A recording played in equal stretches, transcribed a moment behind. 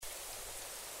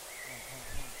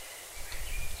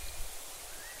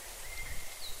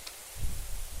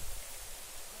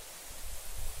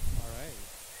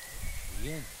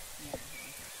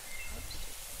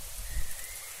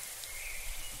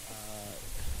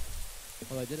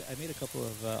Well, I made a couple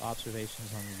of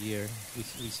observations on the year.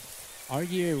 Our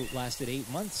year lasted 8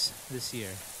 months this year.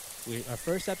 Our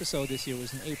first episode this year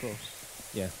was in April,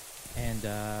 Yeah. and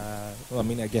Well, I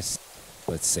mean, I guess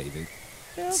let's save it.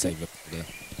 yeah, okay. Save it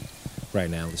for right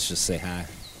now. Let's just say hi.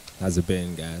 How's it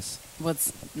been, guys? Well,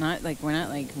 it's not like we're not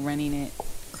like running it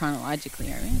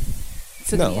chronologically, are we?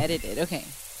 So No. we edited. Okay.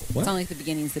 What? It's not like the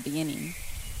beginning's the beginning.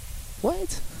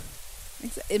 What?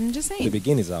 I'm just saying. The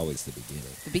beginning is always the beginning.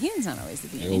 The beginning's not always the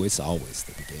beginning. Oh, it's always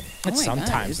the beginning. Oh It's my God,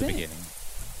 sometimes is the it? beginning.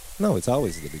 No, it's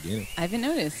always the beginning. I haven't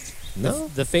noticed. No?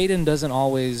 The fade-in doesn't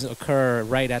always occur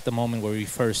right at the moment where we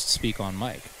first speak on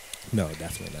mic. No,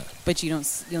 definitely not. But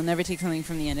you'll never take something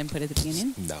from the end and put it at the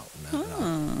beginning? No. Oh.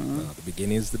 No, the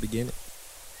beginning is the beginning.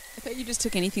 I thought you just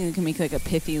took anything that can make like a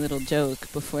pithy little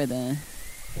joke before the...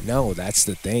 No, that's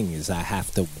the thing, is I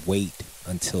have to wait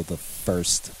until the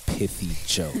first pithy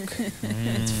joke.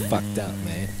 It's fucked up,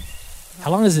 man.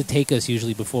 How long does it take us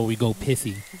usually before we go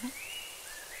pithy?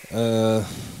 I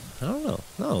don't know.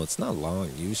 No, it's not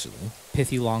long usually.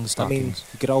 Pithy long I mean, stockings.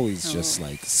 you could always Oh. just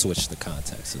like switch the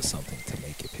context of something to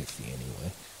make it pithy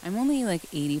anyway. I'm only like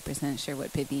 80% sure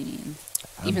what pithy means,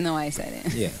 even though I said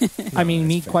it. Yeah. I mean,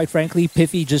 me, quite frankly,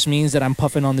 pithy just means that I'm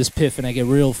puffing on this piff and I get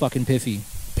real fucking piffy.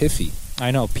 Piffy. I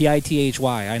know, Pithy.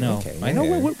 I know. Okay, I know.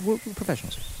 yeah. We're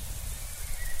professionals.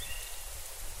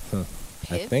 Huh.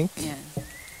 I Pith? think. Yeah.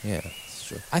 Yeah, it's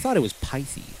true. I thought it was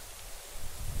pithy.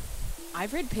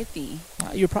 I've read pithy,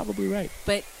 You're probably right.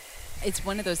 but it's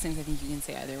one of those things I think you can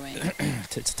say either way.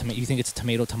 You think it's a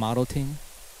tomato thing?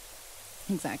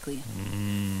 Exactly.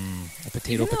 A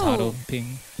potato Even though-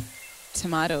 thing?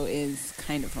 Tomato is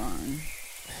kind of wrong.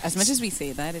 As much as we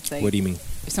say that, it's like What do you mean?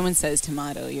 if someone says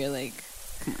tomato, you're like,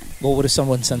 come on. Well, what if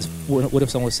someone says what if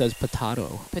someone says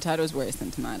potato? Potato's worse than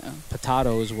tomato.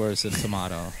 Potato is worse than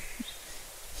tomato.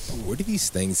 Where do these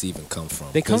things even come from?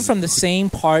 They come 'Cause- from the same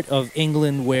part of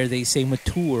England where they say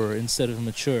mature instead of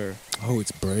mature. Oh,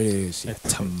 it's British. Yeah,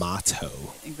 It's- tomato.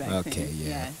 Exactly. Okay,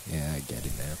 yeah. Yeah, I get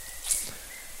it now.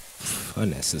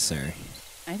 Unnecessary.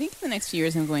 I think in the next few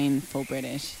years I'm going full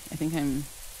British. I think I'm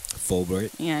Full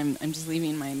Brit. I'm just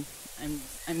leaving my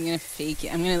I'm gonna fake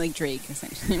it. I'm gonna like Drake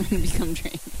essentially. I'm gonna become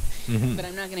Drake. But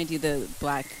I'm not gonna do the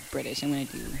black British. I'm gonna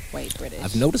do white British.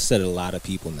 I've noticed that a lot of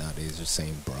people nowadays are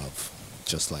saying bruv.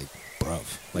 Just like bruv.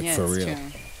 Like Yeah, for it's real.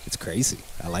 true. It's crazy.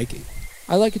 I like it.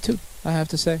 I like it too, I have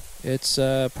to say. It's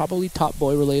probably Top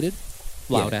Boy related.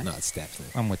 Loud yeah, at. no, it's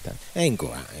definitely. I'm with that. And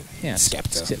grind. Yeah,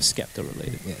 Skepta. Skepta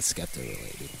related. Yeah, Skepta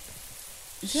related.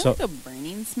 Is there So- like a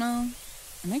burning smell?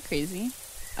 Am I crazy?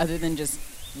 Other than just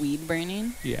weed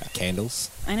burning? Yeah. Candles.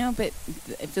 I know, but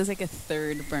it feels like a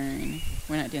third burn.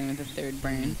 We're not dealing with a third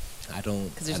burn I don't.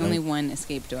 because there's I only don't- one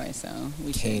escape door, so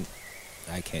we Can't.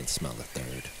 I can't smell the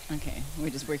third. Okay, we're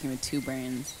just working with two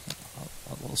burns.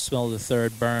 We'll smell the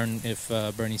third burn if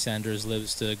Bernie Sanders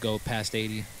lives to go past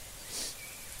 80,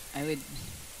 I would.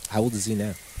 How old is he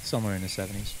now? somewhere in the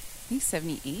 70s. He's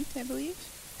 78, I believe.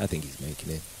 I think he's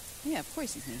making it. Yeah, of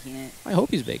course he's making it. I hope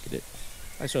he's making it.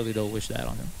 I certainly don't wish that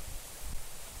on him.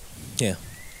 Yeah.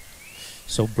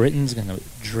 So Britain's gonna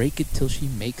Drake it till she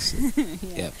makes it.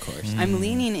 Yeah, of course. I'm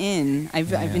leaning in. I've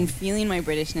Yeah. been feeling my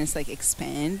Britishness like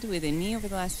expand within me over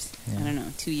the last I don't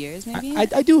know 2 years maybe.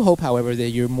 I do hope, however, that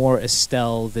you're more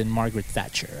Estelle than Margaret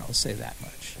Thatcher. I'll say that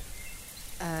much.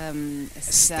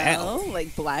 Estelle,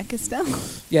 like Black Estelle.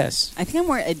 Yes. I think I'm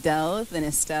more Adele than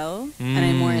Estelle, and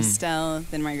I'm more Mm. Estelle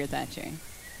than Margaret Thatcher.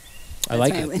 I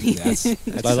like my it. lineage.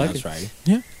 That I like sounds it. right.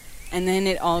 Yeah. And then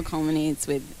it all culminates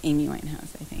with Amy Winehouse,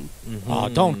 I think. Oh,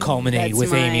 don't culminate That's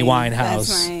with Amy my- Winehouse.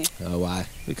 That's my, Oh, why?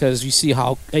 Because you see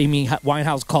how Amy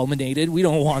Winehouse culminated. We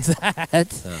don't want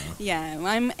that. Oh. yeah, well,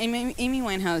 I'm Amy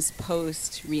Winehouse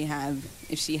post rehab,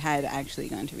 if she had actually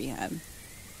gone to rehab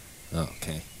Oh,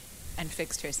 okay. and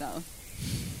fixed herself.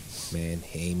 Man,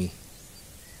 Amy.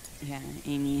 Yeah,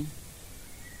 Amy. Do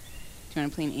you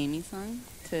want to play an Amy song?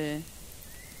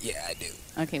 Yeah, I do.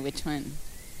 Okay, which one?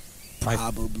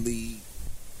 Probably.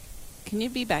 Can you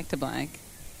be Back to Black?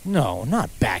 No,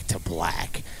 not Back to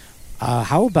Black.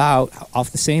 How about off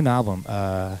the same album?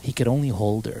 He Could Only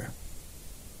Hold Her.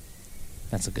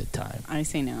 That's a good time. I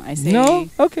say no. I say No?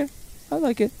 Okay. I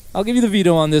like it. I'll give you the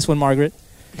veto on this one, Margaret.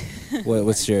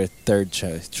 What's your third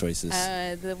choices?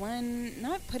 The one,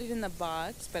 not Put It in the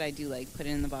Box, but I do like Put It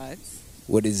in the Box.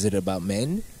 What is it about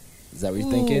men? Is that what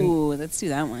you're thinking? Ooh, let's do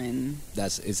that one.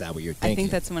 Is that what you're I thinking?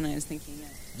 think that's the one I was thinking of.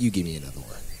 You give me another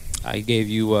one. I gave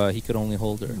you He Could Only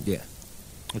Hold Her, Yeah.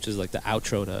 which is like the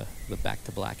outro to the Back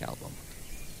to Black album,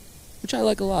 which I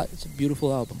like a lot. It's a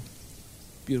beautiful album.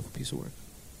 Beautiful piece of work.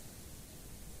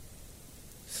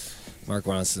 Mark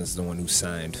Ronson's the one who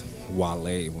signed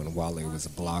Wale when Wale was a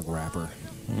blog rapper.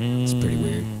 It's pretty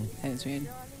weird. That is weird.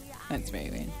 That's very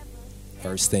weird.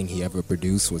 First thing he ever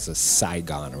produced was a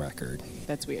Saigon record.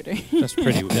 That's weirder. That's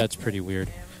pretty weird.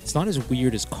 It's not as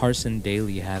weird as Carson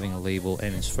Daly having a label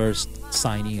and his first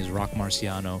signee is Rock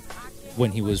Marciano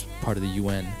when he was part of the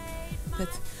UN.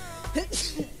 That's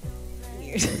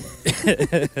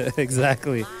weird.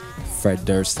 Exactly. Fred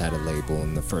Durst had a label,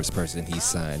 and the first person he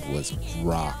signed was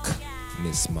Rock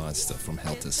Miss Monster from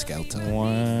Helter Skelter.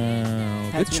 Wow.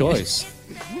 That's Good choice.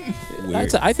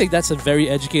 Weird. I think that's a very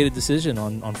educated decision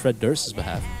on Fred Durst's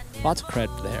behalf. Lots of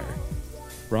credit there.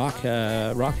 Rock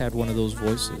had one of those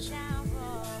voices.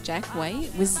 Jack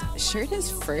White, was Shirt his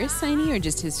first signee or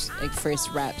just his first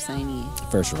rap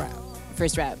signee? First rap.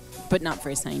 First rap, but not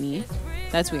first signee.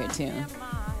 That's weird too.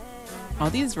 All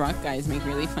these rock guys make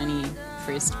really funny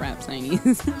first rap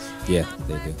signees. Yeah,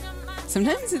 they do.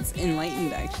 Sometimes it's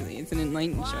enlightened, actually. It's an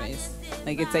enlightened choice.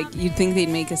 It's like you'd think they'd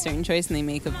make a certain choice and they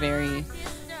make a very...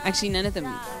 Actually, none of them...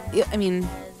 I mean,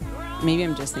 maybe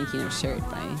I'm just thinking of Shirt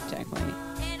by Jack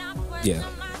White. Yeah.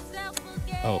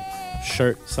 Oh,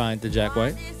 Shirt signed to Jack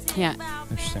White? Yeah.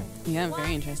 Interesting. Yeah,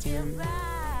 very interesting.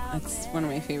 That's one of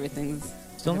my favorite things.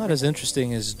 Still not as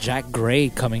interesting as Jack Gray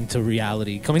coming to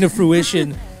reality, coming to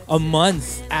fruition a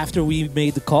month after we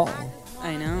made the call.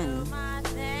 I know.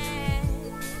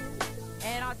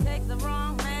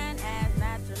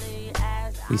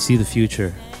 We see the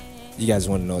future. You guys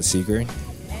want to know a secret?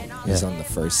 It's Yeah. on the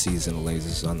first season of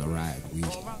Lasers on the Ride. We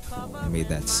made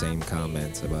that same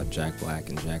comment about Jack Black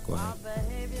and Jack White.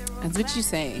 That's what you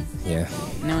say. Yeah.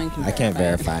 No one can I can't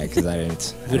verify verify it because I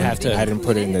didn't. We'd have to- I didn't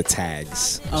put it in the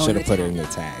tags. Oh, Should in have the put it in the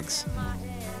tags.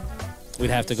 We'd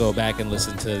have to go back and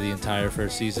listen to the entire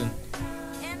first season.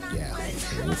 Yeah.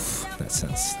 Oof. That's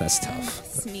tough.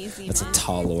 Sneezy. That's a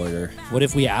tall order. What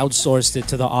if we outsourced it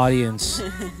to the audience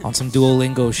on some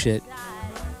Duolingo shit?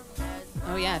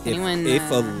 Oh, yeah. If If, anyone... if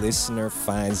a listener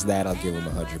finds that, I'll give him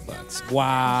 $100.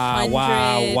 Wow, 100...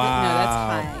 wow, No, wow. that's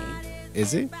high.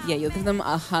 Is it? Yeah, you'll give them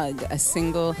a hug. A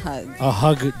single hug.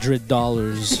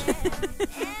 $100.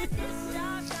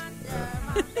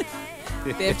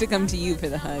 They have to come to you for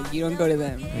the hug. You don't go to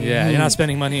them. Yeah, you're not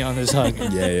spending money on this hug.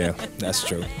 Yeah. That's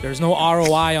true. There's no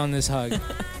ROI on this hug.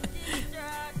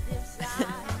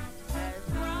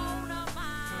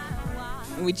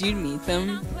 Would you meet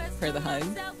them for the hug?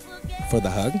 For the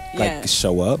hug? Yeah. Like,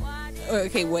 show up?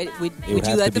 Okay, what would would you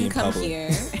have let to be them in come public. here?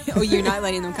 Oh, you're not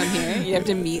letting them come here? You have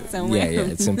to meet somewhere? Yeah,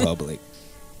 it's in public.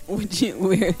 Would you,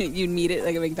 where you'd meet at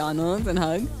like a McDonald's and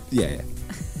hug? Yeah.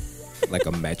 Like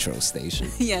a metro station.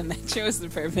 Yeah, Metro is the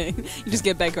perfect. You just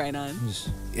get back right on.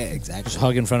 Yeah, exactly. Just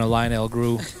hug in front of Lionel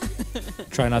Grew.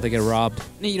 Try not to get robbed.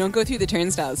 No, you don't go through the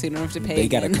turnstile, so you don't have to pay. They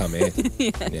gotta again. come in.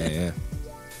 Yeah. Yeah.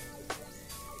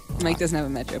 Mike doesn't have a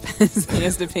Metro pass. He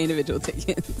has to pay individual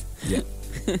tickets. Yeah.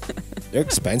 They're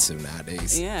expensive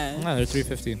nowadays. Yeah. No, they're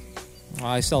 $3.50.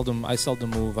 I seldom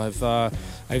move.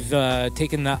 I've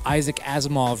taken the Isaac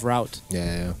Asimov route.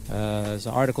 Yeah. There's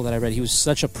an article that I read. He was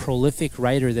such a prolific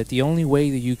writer that the only way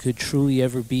that you could truly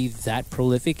ever be that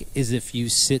prolific is if you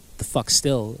sit the fuck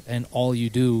still and all you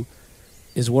do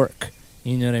is work.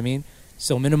 You know what I mean?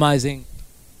 So minimizing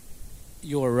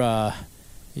your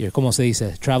 ¿cómo se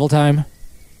dice? Travel time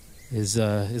is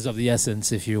of the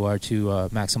essence if you are to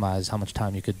maximize how much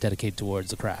time you could dedicate towards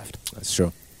the craft. That's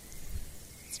true.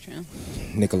 It's true.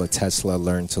 Nikola Tesla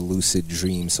learned to lucid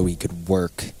dream so he could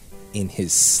work in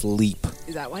his sleep.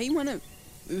 Is that why you want to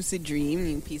lucid dream,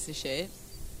 you piece of shit?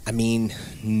 I mean,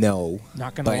 no.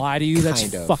 Not gonna but lie to you, that's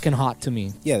kind of. fucking hot to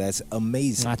me. Yeah, that's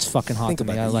amazing. That's fucking hot Think to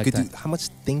me. about I it. like you could that. do how much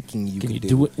thinking you Can could you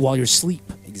do it while you're asleep?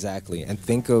 Exactly. And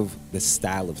think of the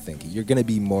style of thinking. You're going to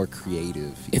be more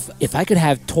creative. If I could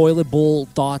have toilet bowl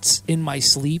thoughts in my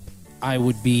sleep, I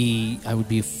would be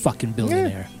a fucking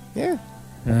billionaire. Yeah.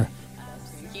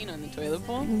 Thinking on the toilet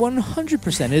bowl?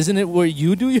 100%. Isn't it where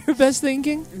you do your best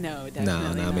thinking? No, definitely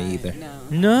No, not me either. No.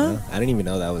 No. I didn't even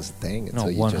know that was a thing No,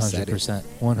 until you just said it. 100%.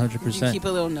 You 100%. keep a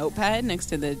little notepad next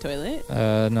to the toilet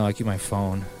No, I keep my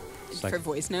phone. It's for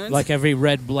voice notes? like every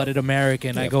red-blooded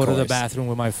American, Yeah, I of go to the course. bathroom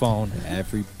with my phone.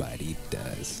 Everybody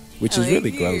does. Which I is like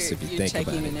really gross if you you're think about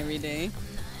checking it. in every day.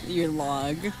 Your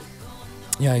log.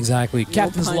 Yeah, exactly. No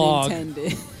Captain's pun log.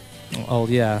 intended. Oh,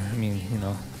 yeah. I mean,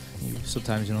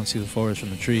 sometimes you don't see the forest from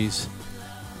the trees.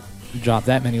 You drop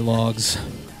that many logs.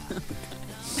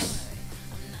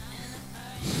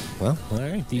 Well, all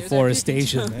right.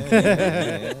 Deforestation.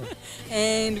 Yeah.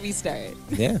 And we start.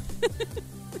 Yeah.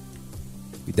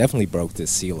 We definitely broke the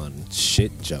seal on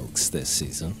shit jokes this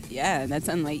season. Yeah, that's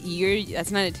unlike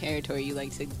that's not a territory you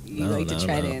like to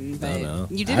tread in, but No.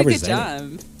 you did I a good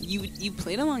resent job. You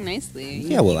played along nicely.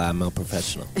 Yeah, well, I'm a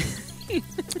professional.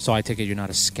 So I take it you're not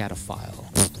a scatophile.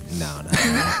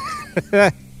 No.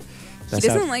 He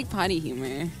doesn't like potty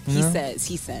humor. No?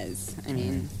 He says. I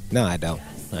mean, No, I don't.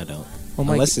 Well, Mike-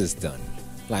 Unless it's done.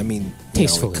 I mean,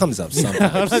 Tastefully. it comes up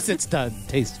sometimes. Unless it's done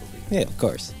tastefully. Yeah, of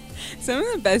course. some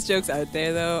of the best jokes out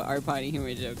there though are potty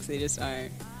humor jokes. They just are.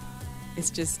 It's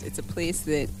a place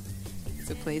that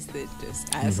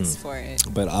just asks for it.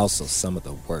 But also some of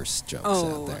the worst jokes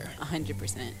out there.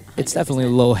 100%. It's definitely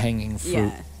low hanging fruit.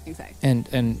 Yeah, exactly.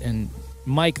 And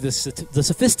Mike, the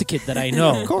sophisticate that I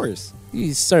know, Of course.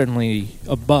 he's certainly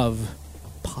above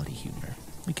potty humor.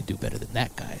 We could do better than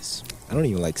that, guys. I don't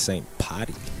even like saying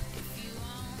potty.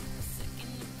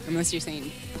 Unless you're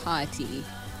saying potty,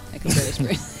 like a British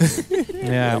person.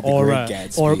 Yeah, Like the or, Great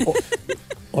Gatsby.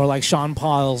 or like Sean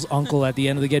Paul's uncle at the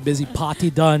end of the Get Busy, potty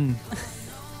done.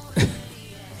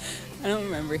 I don't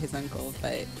remember his uncle,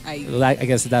 but I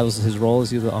guess that was his role. Is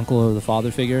he the uncle or the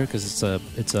father figure? Because it's a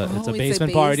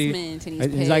basement party. And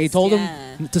he's He's like, he told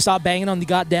pissed, him to stop banging on the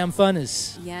goddamn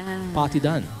furnace. Yeah. Potty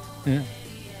done. Yeah.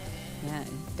 Yeah,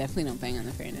 definitely don't bang on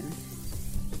the furnace.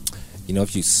 You know,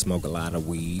 if you smoke a lot of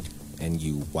weed and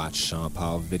you watch Sean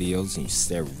Paul videos and you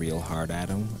stare real hard at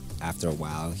him, after a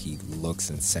while he looks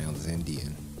and sounds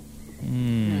Indian.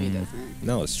 No, he doesn't.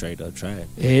 No, it's straight up. Try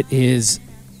it.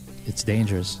 It's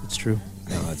dangerous. It's true.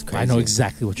 No, it's crazy. I know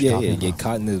exactly what you're talking you about. get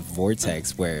caught in this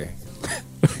vortex where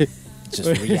just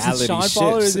Is reality it Sean shifts.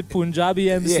 Paul or is it Punjabi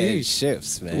MC? Yeah, it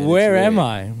shifts, man. Where It's am weird.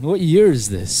 I? What year is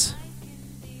this?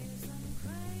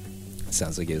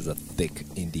 Sounds like he has a thick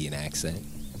Indian accent.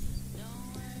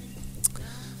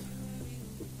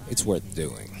 It's worth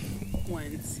doing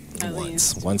Once. At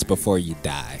least. Once before you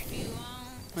die.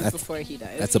 Once that's- before he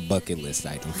dies. That's a bucket list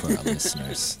item for our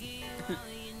listeners.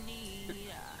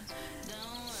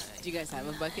 Do you guys have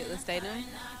a bucket list item?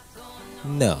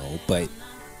 No, but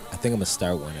I think I'm gonna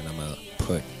start one and I'm gonna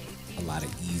put a lot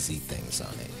of easy things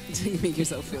on it. To make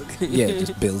yourself feel good. Yeah,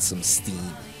 just build some steam.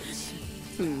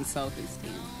 Some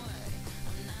self-esteem.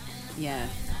 Yeah.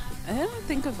 I don't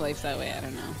think of life that way. I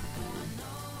don't know.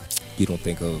 You don't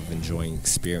think of enjoying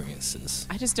experiences.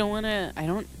 I just don't want to. I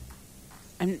don't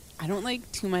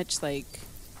like too much I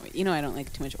don't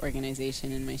like too much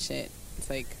organization in my shit. It's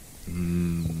like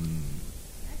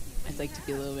I'd like to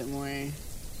be a little bit more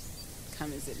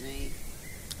come as it may.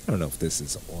 I don't know if this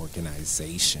is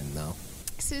organization though.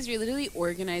 So you're literally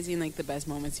organizing like the best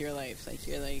moments of your life. Like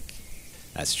you're like,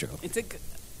 That's true. it's like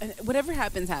whatever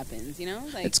happens, you know?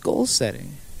 Like It's goal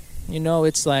setting. You know,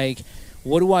 it's like,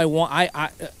 what do I want?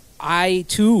 I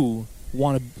too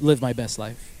want to live my best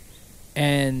life.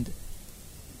 And,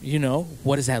 you know,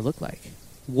 what does that look like?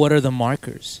 What are the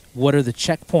markers? What are the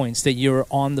checkpoints that you're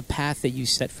on the path that you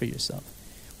set for yourself?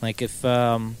 Like if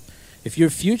your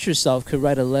future self could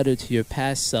write a letter to your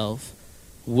past self,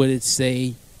 would it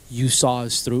say, you saw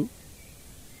us through?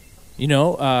 You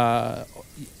know,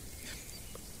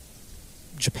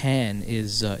 Japan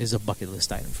is a bucket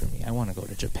list item for me. I want to go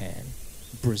to Japan.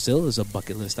 Brazil is a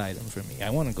bucket list item for me. I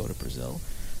want to go to Brazil.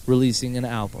 Releasing an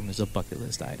album is a bucket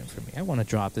list item for me. I want to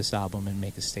drop this album and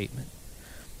make a statement.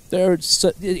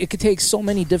 It could take so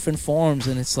many different forms,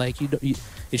 and it's like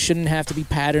it shouldn't have to be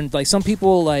patterned. Like some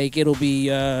people, like it'll be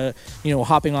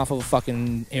hopping off of a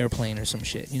fucking airplane or some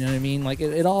shit. You know what I mean? Like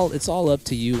it's all up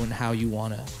to you and how you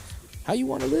wanna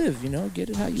live. You know, get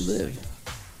it how you live.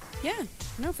 Yeah,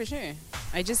 no, for sure.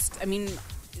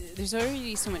 There's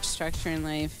already so much structure in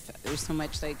life. There's so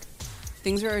much, like,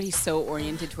 things are already so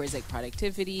oriented towards, like,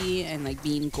 productivity and, like,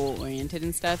 being goal-oriented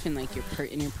and stuff in, like,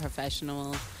 in your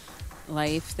professional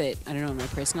life that, I don't know, in my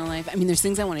personal life. I mean, there's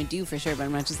things I want to do for sure, but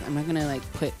I'm not going to, like,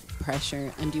 put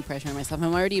undue pressure on myself.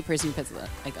 I'm already a person who puts,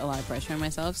 like, a lot of pressure on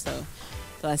myself, so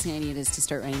the last thing I need is to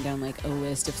start writing down, like, a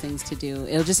list of things to do.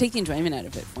 It'll just take the enjoyment out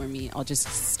of it for me. I'll just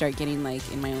start getting, like,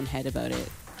 in my own head about it.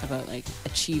 About like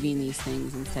achieving these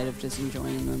things instead of just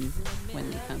enjoying them when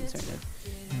they come, sort of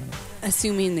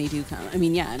assuming they do come. I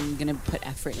mean, yeah, I'm gonna put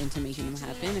effort into making them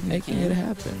happen if Making I can. it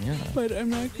happen, yeah. But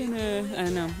I'm not gonna. I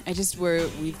don't know.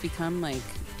 we've become like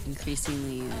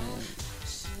increasingly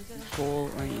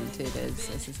goal oriented as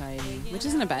a society, which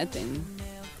isn't a bad thing.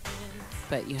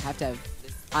 But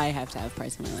I have to have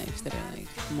parts of my life that are like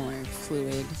more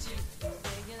fluid.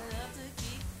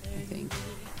 I think.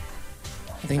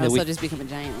 I think Else that I'll just become a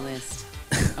giant list.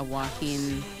 A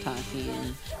walking,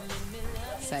 talking,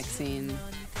 sexing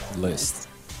List.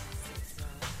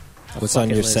 What's on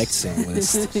your bucket list. sexing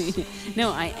list?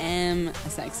 No, I am a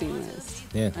sexing list.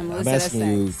 Yeah, I'm I'm listed as asking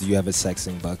you, sex. do you have a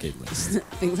sexing bucket list?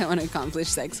 Things I want to accomplish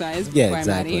sex-wise Yeah, before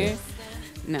exactly. I'm out of here.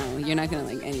 No, you're not gonna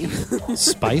like any of them.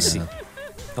 Spicy. Yeah.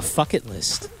 A bucket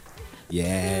list.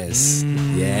 Yes,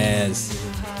 yes.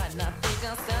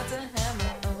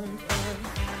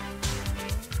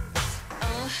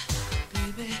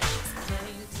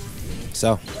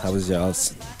 So, how was y'all's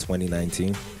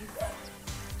 2019?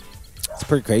 It's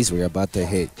pretty crazy. We're about to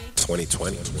hit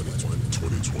 2020.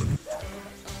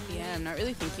 Yeah, I'm not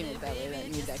really thinking of that way, that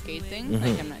new decade thing. Mhm.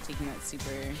 Like, I'm not taking that super,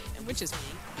 which is.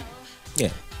 Yeah.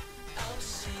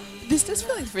 This does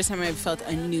feel like the first time I've felt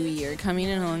a new year coming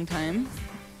in a long time.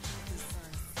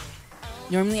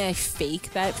 Normally, I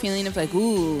fake that feeling of like,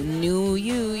 ooh, new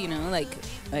you know, like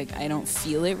I don't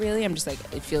feel it really. I'm just like,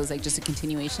 it feels like just a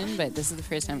continuation. But this is the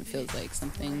first time it feels like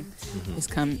something has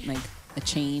come, like a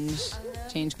change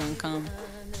gonna come.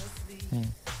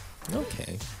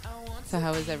 Okay. So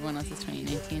how was everyone else's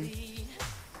 2019?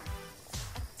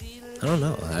 I don't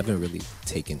know. I haven't really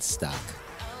taken stock.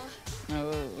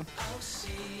 Oh,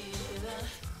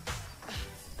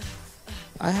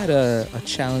 I had a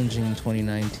challenging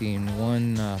 2019.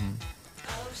 One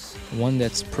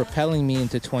that's propelling me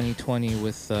into 2020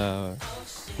 with a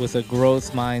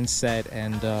growth mindset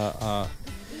and a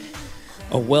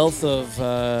wealth of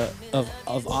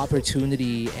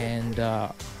opportunity, and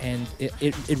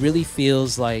it really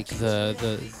feels like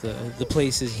the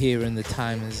place is here and the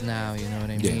time is now. You know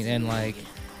what I mean? Yeah. And like,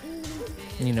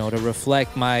 you know, to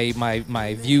reflect my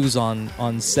views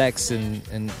on sex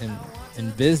and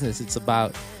business, it's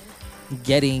about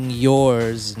getting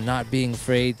yours, not being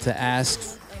afraid to ask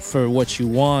for what you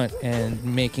want, and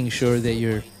making sure that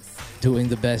you're doing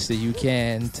the best that you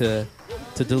can to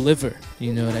deliver.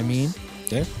 You know what I mean?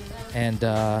 Yeah. And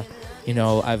you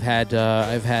know, I've had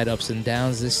ups and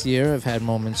downs this year. I've had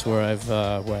moments where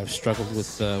I've struggled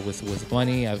with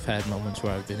money. I've had moments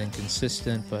where I've been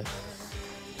inconsistent. But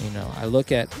you know, I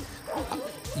look at.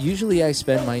 Usually, I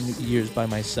spend my New Year's by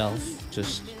myself,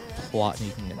 just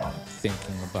plotting and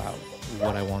thinking about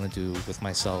what I want to do with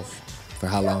myself. For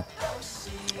how long?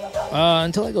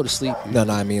 Until I go to sleep. No,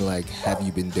 I mean, like, have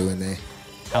you been doing that?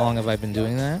 How long have I been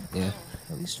doing that? Yeah.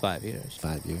 At least 5 years.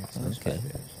 5 years. At least Okay. 5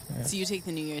 years. Yeah. so you take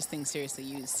the New Year's thing seriously?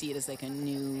 You see it as like a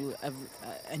new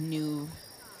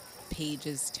page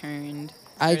is turned.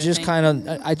 I sort of just thing?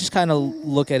 kind of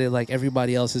look at it like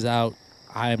everybody else is out.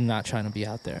 I'm not trying to be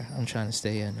out there. I'm trying to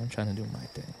stay in. I'm trying to do my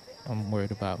thing. I'm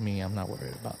worried about me. I'm not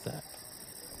worried about that.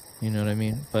 You know what I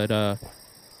mean? But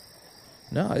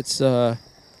no, it's I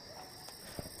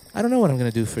don't know what I'm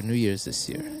gonna do for New Year's this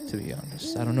year. To be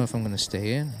honest, I don't know if I'm gonna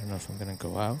stay in. I don't know if I'm gonna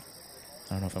go out.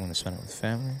 I don't know if I'm gonna spend it with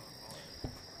family.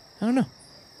 I don't know.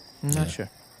 I'm not sure.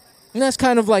 And that's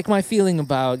kind of like my feeling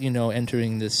about, you know,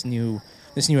 entering this new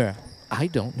era. I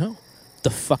don't know. The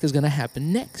fuck is gonna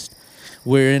happen next?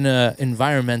 We're in an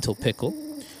environmental pickle.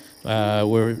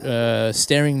 We're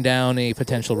staring down a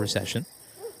potential recession.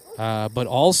 But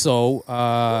also,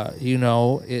 you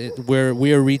know,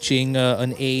 we are reaching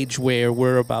an age where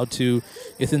we're about to,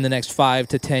 within the next 5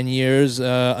 to 10 years,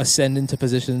 ascend into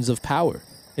positions of power,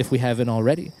 if we haven't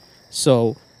already.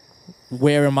 So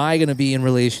where am I going to be in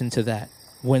relation to that?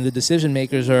 When the decision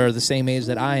makers are the same age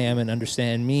that I am and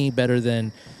understand me better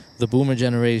than the boomer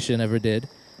generation ever did,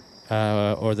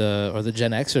 or the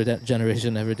Gen Xer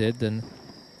generation ever did, then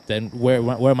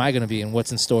where am I going to be and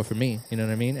what's in store for me? You know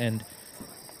what I mean? And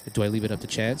do I leave it up to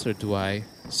chance, or do I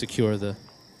secure the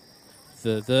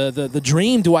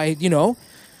dream? Do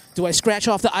I scratch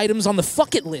off the items on the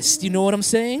fuck it list? You know what I'm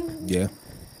saying? Yeah.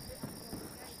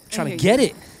 Trying to get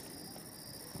it.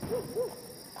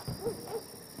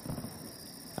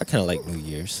 I kind of like New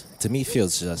Year's. To me, it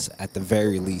feels just, at the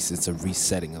very least, it's a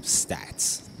resetting of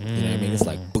stats. You know what I mean? It's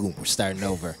like, boom, we're starting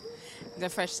over. The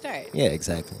fresh start. Yeah,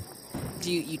 exactly.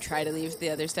 Do you try to leave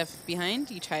the other stuff behind?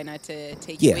 You try not to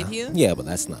take Yeah. it with you? Yeah, but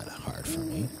that's not hard for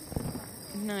me.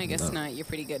 No, I guess not. You're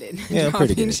pretty good at Yeah, I'm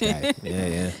pretty good dropping at that. shit.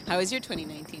 Yeah. How was your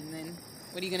 2019 then?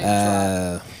 What are you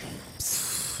gonna drop?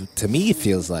 To me, it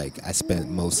feels like I spent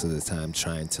most of the time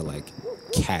trying to, like,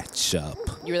 catch up.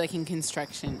 You were like in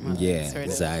construction mode. Yeah, sort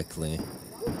exactly.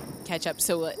 Of. Catch up.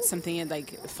 So what, something had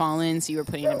like fallen, so you were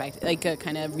putting it back, like a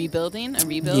kind of rebuilding, a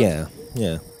rebuild? Yeah.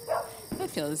 That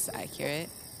feels accurate.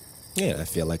 Yeah, I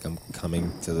feel like I'm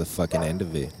coming to the fucking end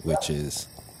of it, which is,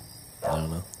 I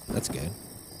don't know, that's good.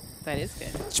 That is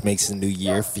good. Which makes the new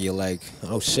year feel like,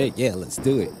 oh shit, yeah, let's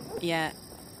do it. Yeah.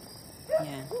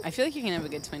 I feel like you're gonna have a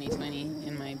good 2020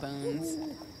 in my bones.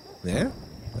 Yeah?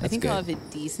 That's I think good. I'll have a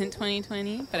decent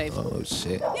 2020, but Oh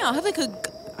shit. yeah, I'll have like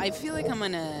I feel like I'm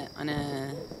on a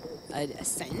a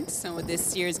ascent. So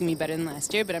this year is gonna be better than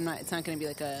last year, but it's not gonna be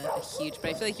like a huge.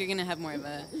 But I feel like you're gonna have more of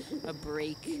a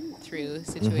breakthrough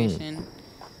situation.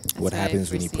 What That's I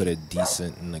happens when you put foresee. a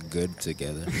decent and a good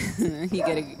together? You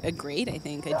get a great, I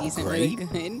think, a decent with a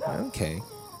good. Okay.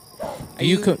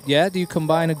 Do you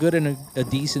combine a good and a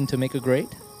decent to make a great?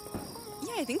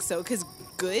 Yeah, I think so. Because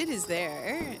good is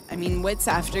there. I mean, what's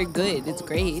after good? It's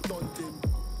great.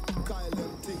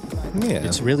 Yeah.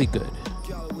 It's really good.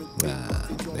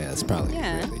 Yeah, it's probably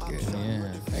Yeah. really good.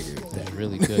 Yeah. I agree with that. It's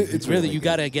really good. It's really, you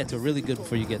gotta get to really good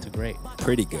before you get to great.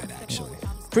 Pretty good, actually.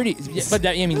 Pretty, yeah, but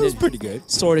that, I mean, It was pretty good.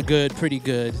 sort of good, pretty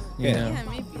good. You Yeah. know? Yeah,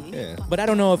 maybe. Yeah. But I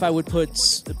don't know if I would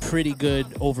put pretty good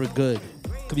over good.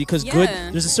 Because Yeah. good,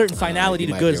 there's a certain finality you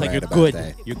to might good. be It's like right you're about good.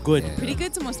 that. You're good. Yeah. Pretty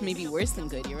good's almost maybe worse than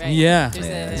good. You're right. Yeah.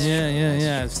 There's Yeah.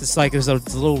 Yeah. It's just like there's a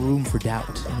little room for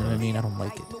doubt. You know what I mean? I don't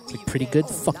like it. It's like pretty good.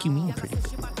 Fuck you mean pretty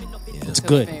good? It's So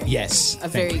good. very- Yes. a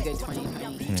very good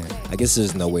 2020. I guess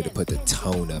there's no way to put the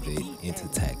tone of it into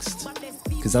text.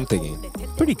 Because I'm thinking,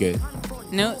 pretty good.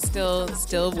 No,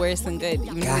 still worse than good.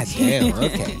 Even God if- damn,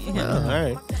 okay. Well, all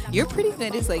right. You're pretty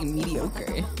good is like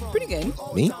mediocre. Pretty good.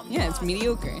 Me? Yeah, it's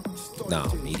mediocre.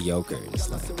 No, mediocre is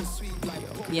like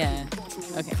mediocre. Yeah.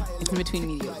 Okay. It's in between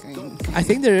mediocre and good. I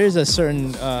think there is a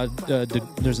certain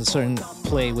there's a certain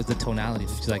play with the tonality.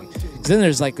 It's like 'cause then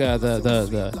there's like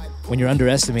the when you're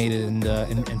underestimated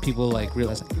and people like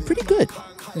realize like, pretty good.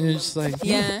 And it's just like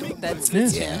Yeah, that's Yeah.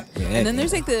 yeah. Yeah. And then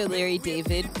there's like the Larry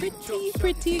David,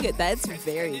 pretty good. That's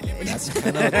very good. That's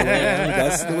kind of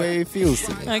that's the way it feels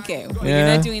to me. Okay, well, Yeah.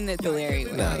 you're not doing it the Larry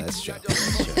way. No, that's true.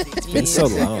 It's been so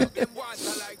long.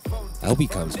 I hope he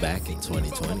comes back in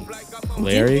 2020.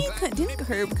 Larry. Didn't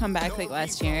Herb come back like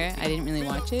last year? I didn't really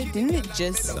watch it. Didn't it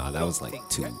just? No, that was like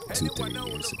 3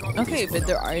 years ago. Okay, but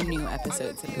there are new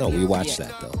episodes. No, we watched Yeah,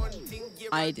 that though.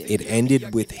 I did. It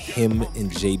ended with him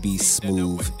and JB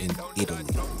Smoove in Italy.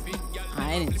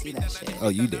 I didn't see that shit. Oh,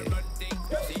 you did? I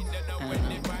don't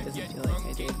know. It doesn't feel like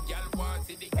I did.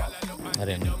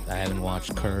 I haven't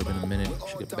watched Curb in a minute.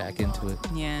 Should get back into it.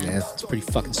 Yeah. Yeah. It's pretty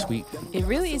fucking sweet. It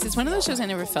really is. It's one of those shows I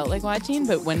never felt like watching,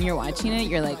 but when you're watching it,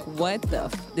 you're like, what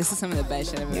the this is some of the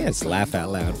best shit I've ever Yeah, it's seen. laugh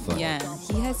out loud fun. Yeah,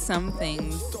 he has some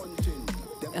things.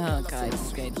 Oh, God,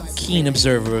 he's good. Keen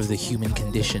observer of the human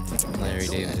condition, Larry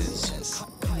David is. Yes.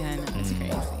 Yeah, no, it's crazy.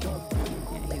 Yeah,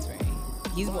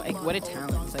 he's like, what a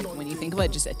talent. Like, when you think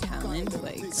about just a talent,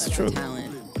 like, that's true. a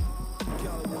talent.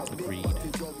 Agreed.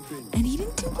 And he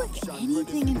didn't do like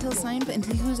anything until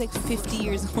until he was like 50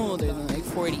 years old or like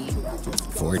 40.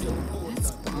 40.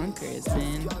 That's bonkers,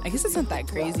 man. I guess it's not that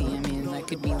crazy. I mean, that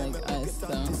could be like us,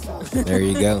 though. There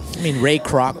you go. I mean, Ray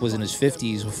Kroc was in his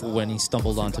 50s when he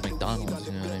stumbled onto McDonald's.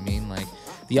 You know what I mean? Like,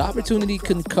 the opportunity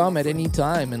can come at any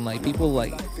time, and like people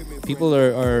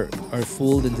are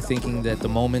fooled into thinking that the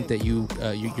moment that you're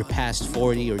past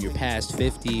 40 or you're past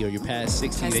 50 or you're past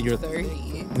 60 Past that you're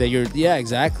 30. that you're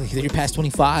exactly that you're past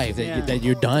 25 that, Yeah. that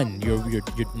you're done. You're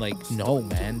like, no,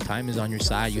 man, time is on your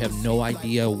side. You have no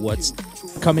idea what's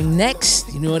coming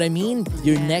next. You know what I mean?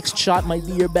 Your Yeah. next shot might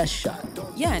be your best shot.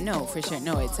 Yeah, no, for sure.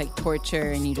 No, it's like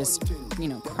torture, and you just,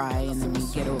 cry, and then you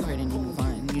get over it and you move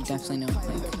on. You definitely don't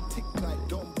like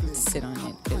sit on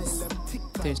it because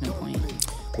there's no point.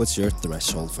 What's your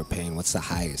threshold for pain? What's the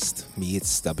highest? Me, it's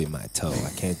stubbing my toe.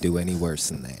 I can't do any worse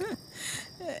than that.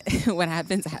 What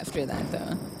happens after that,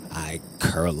 though? I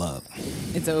curl up.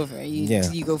 It's over.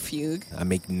 Yeah. You go fugue. I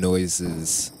make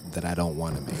noises that I don't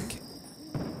want to make.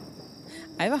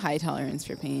 I have a high tolerance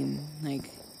for pain. Like,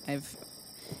 I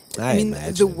mean,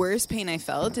 imagine. the worst pain I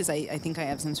felt is I think I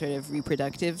have some sort of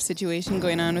reproductive situation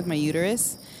going on with my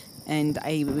uterus. And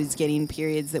I was getting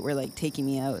periods that were like taking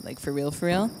me out, like for real.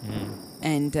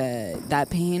 And that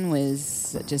pain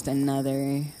was just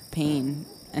another pain.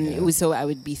 And Yeah. it was so I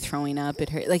would be throwing up. It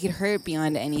hurt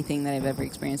beyond anything that I've ever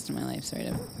experienced in my life, sort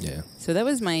of. Yeah. So that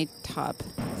was my top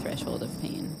threshold of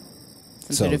pain.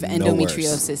 Some So sort of no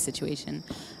endometriosis worse. situation.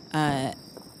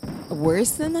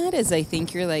 Worse than that is I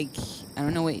think you're like, I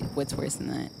don't know what's worse than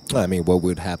that. I mean, what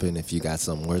would happen if you got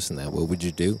something worse than that? What would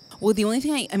you do? Well, the only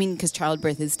thing I mean, because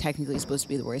childbirth is technically supposed to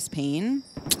be the worst pain.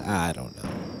 I don't know.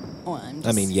 Well, I'm just,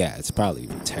 I mean, yeah, it's probably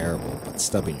terrible, but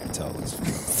stubbing your toe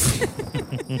is...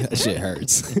 that shit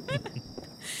hurts.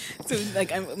 So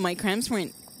like my cramps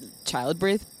weren't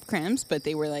childbirth cramps, but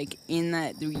they were like in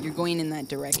that you're going in that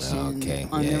direction Okay,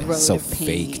 on yeah. the road So of pain.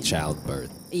 fake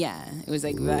childbirth. Yeah, it was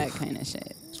like that kind of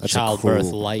shit. That's Childbirth a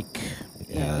cruel, like.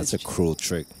 yeah, that's a cruel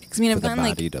trick. Because I mean, for I've the gotten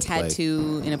like body to play.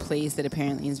 tattoo in a place that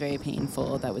apparently is very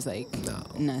painful. That was like No.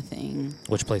 nothing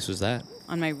Which place was that?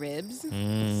 on my ribs.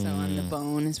 Mm. So on the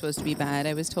bone is supposed to be bad,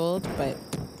 I was told, but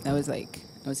that was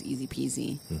easy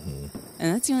peasy. Mm-hmm.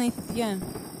 And that's the only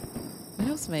What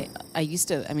else have I used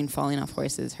to, I mean, falling off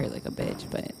horses hurt like a bitch,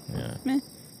 but Yeah. meh.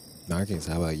 Narkins,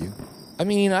 how about you? I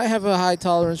mean, I have a high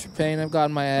tolerance for pain. I've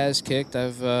gotten my ass kicked.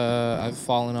 I've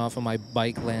fallen off of my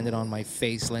bike, landed on my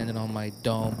face, landed on my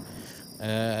dome.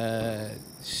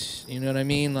 You know what I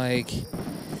mean? Like,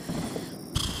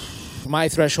 my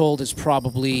threshold is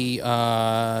probably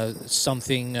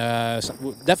something.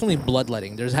 Definitely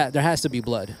bloodletting. There has to be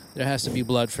blood. There has to be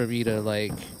blood for me to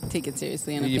like Take it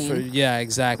seriously on a pain. yeah,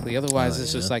 exactly. Otherwise, Oh,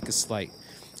 it's yeah. just like a slight.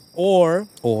 Or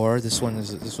this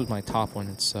was my top one.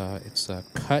 It's a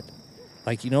cut,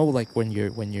 like you know, like when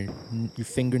your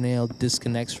fingernail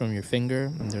disconnects from your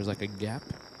finger and there's like a gap.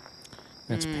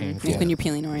 That's painful. Like when you're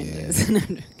peeling oranges.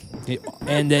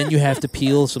 And then you have to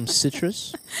peel some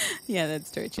citrus. Yeah,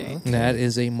 that's torture. That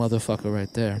is a motherfucker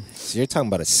right there. So you're talking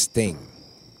about a sting.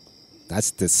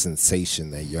 That's the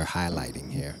sensation that you're highlighting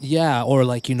here. Yeah, or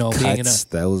like being in a. Cuts,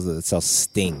 that's a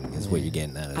sting is what you're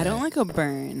getting out of I that. don't like a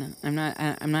burn. I'm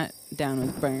not down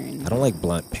with burn. I don't like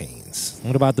blunt pains.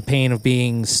 What about the pain of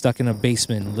being stuck in a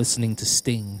basement listening to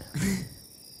Sting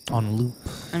on loop?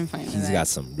 I'm fine with He's that. got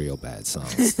some real bad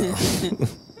songs, though.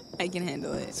 I can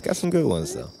handle it. He's got some good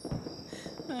ones, though.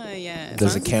 Yeah. as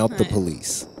Does long it as count it's the not-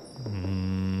 police?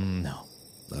 No,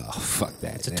 Oh, fuck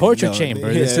that. it's a torture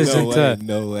chamber. This isn't.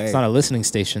 No way. It's not a listening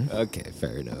station. Okay,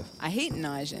 fair enough. I hate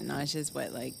nausea. Nausea is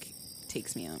what like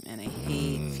takes me out, and I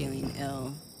hate feeling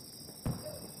ill.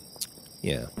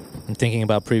 Yeah. I'm thinking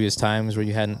about previous times where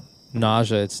you had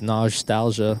nausea. It's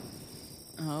nostalgia.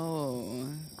 Oh,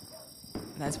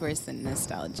 that's worse than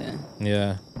nostalgia.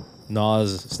 Yeah,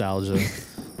 nostalgia.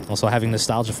 Also, having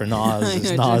nostalgia for Nas I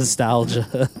is know,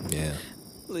 nostalgia. Yeah.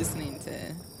 Listening to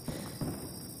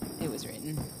it was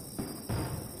written.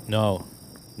 No,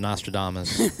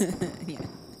 Nostradamus. Yeah.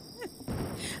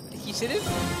 He should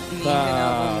have named an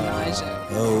album Nausea.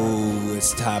 Oh,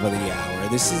 it's top of the hour.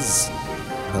 This is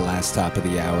the last top of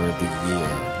the hour of the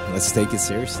year. Let's take it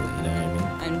seriously, you know what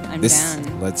I mean? I'm This,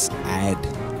 down. let's add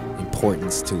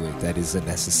importance to it that isn't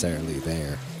necessarily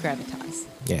there. Gravitas.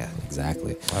 Yeah,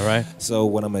 exactly. All right. So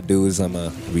what I'm going to do is I'm going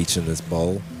to reach in this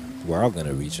bowl. We're all going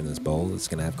to reach in this bowl. It's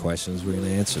going to have questions. We're going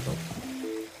to answer them.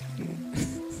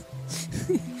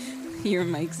 Your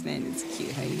mic stand is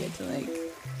cute. How you get to like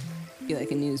be like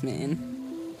a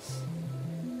newsman.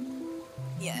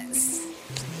 Yes.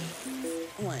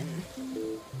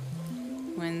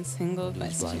 One single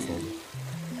question. Blindfolded.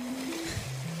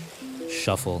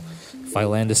 Shuffle. If I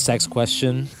land a sex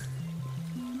question,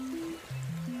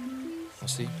 we'll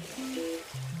see.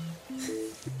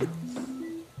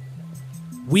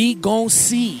 We gon'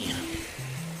 see.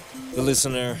 The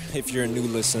listener, if you're a new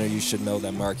listener, you should know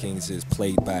that Markings is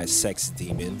played by a sex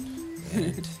demon.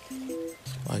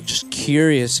 And Just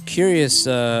curious,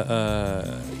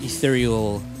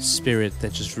 ethereal spirit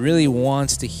that just really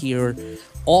wants to hear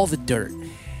all the dirt.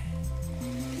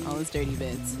 All those dirty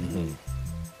bits.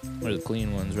 Or the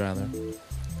clean ones, rather.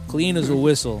 Clean as a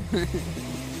whistle.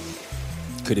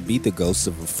 could it be the ghost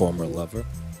of a former lover?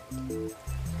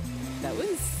 That was.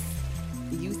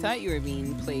 You thought you were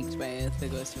being plagued by the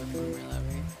ghost of a former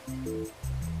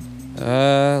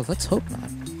lover. Let's hope not.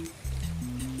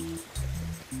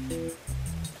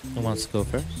 Who wants to go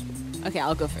first? Okay,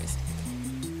 I'll go first.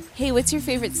 Hey, what's your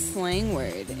favorite slang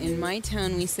word? In my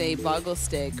town, we say boggle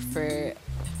stick for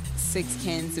 6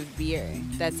 cans of beer.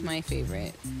 That's my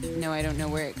favorite. No, I don't know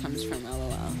where it comes from,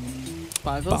 lol.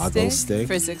 Boggle stick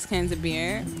for 6 cans of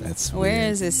beer? That's Where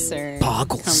weird. is this, sir?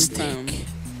 Boggle come stick. from?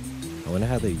 I wonder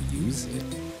how they use it.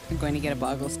 I'm going to get a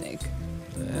boggle stick.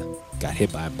 Got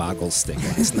hit by a boggle stick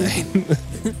last night.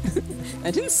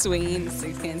 Imagine swinging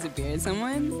 6 cans of beer at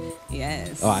someone.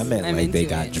 Yes. Oh, I meant I'm like they into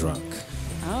got it. drunk.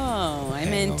 Oh, I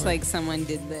meant Hangover. like someone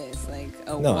did this, like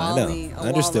a No, wally. I know. A I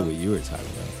understood wall what of- you were talking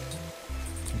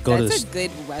about. Go That's to a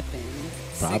good weapon.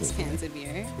 Probably. 6 cans of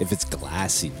beer. If it's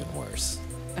glass, even worse.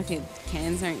 Okay,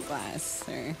 cans aren't glass,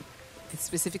 sir. It's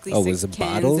specifically Oh, 6 was it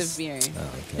cans bottles? of beer.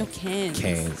 Oh, okay. No, cans.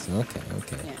 Cans.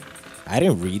 Okay. Yeah. I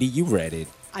didn't read it. You read it.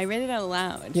 I read it out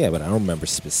loud. Yeah, but I don't remember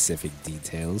specific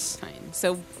details. Fine.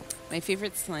 So, my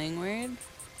favorite slang word?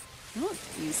 I don't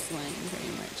use slang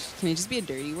very much. Can it just be a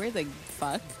dirty word like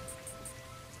fuck?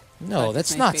 No, Fuck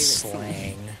that's is my not favorite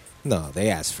slang. No, they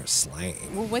asked for slang.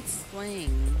 Well, what's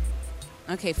slang?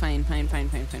 Okay, fine.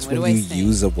 It's What do when I you say?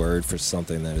 use a word for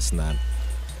something that it's not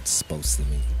supposed to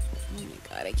mean. Oh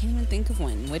my god, I can't even think of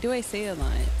one. What do I say a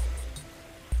lot?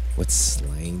 What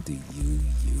slang do you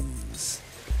use?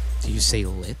 Do you say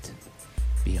lit?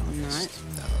 Be honest.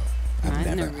 Not. No, Not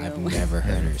in a I've real way. never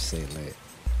heard her say lit.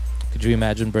 Could you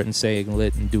imagine Britain saying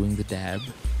lit and doing the dab?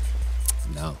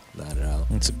 No, not at all.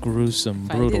 It's a gruesome,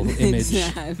 If I brutal did image.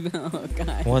 that, oh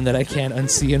god. One that I can't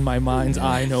unsee in my mind's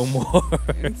eye no more.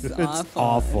 It's awful.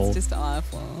 awful. It's just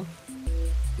awful.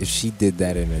 If she did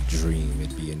that in a dream,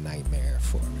 it'd be a nightmare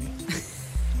for me.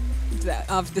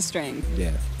 Off the strength.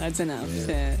 Yeah. That's enough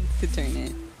Yeah. to turn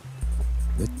it.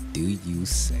 What do you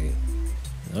say?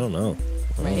 I don't know.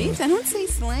 Right? I don't say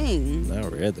slang.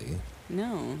 Not really.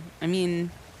 No. I mean,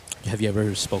 Have you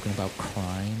ever spoken about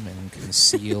crime and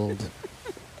concealed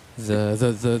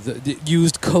the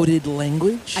used coded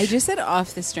language? I just said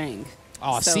off the strength.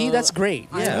 Oh, So, see, that's great.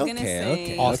 I'm Yeah. gonna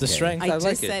say Off the strength. I I like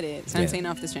just it. said it, so Yeah. I'm saying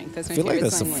off the strength. That's my I feel like favorite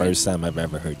that's the slang first word. time I've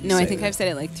ever heard you No, say I think that. I've said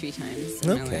it like 3 times. in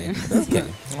my Okay. life. Okay.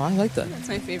 Oh, I like that. That's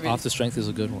my favorite. Off the strength is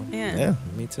a good one. Yeah. Yeah,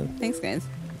 me too. Thanks, guys.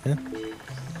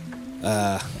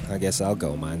 I guess I'll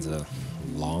go. Mine's a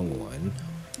long one.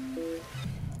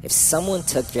 If someone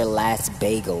took your last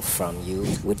bagel from you,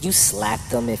 would you slap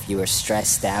them if you were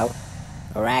stressed out?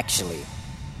 Or actually,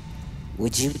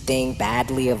 would you think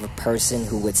badly of a person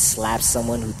who would slap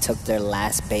someone who took their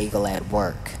last bagel at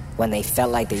work when they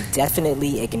felt like they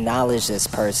definitely acknowledged this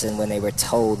person when they were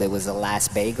told it was the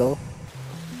last bagel?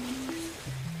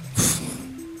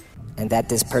 And that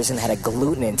this person had a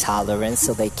gluten intolerance,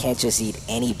 so they can't just eat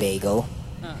any bagel?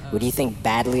 Would you think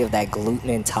badly of that gluten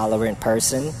intolerant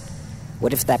person?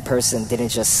 What if that person didn't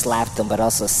just slap them but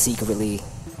also secretly...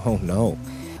 Oh no.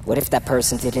 What if that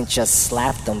person didn't just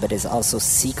slap them but is also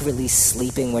secretly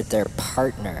sleeping with their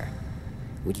partner?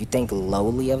 Would you think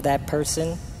lowly of that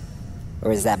person?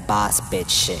 Or is that boss bitch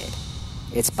shit?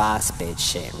 It's boss bitch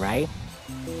shit, right?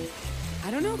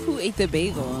 I don't know who ate the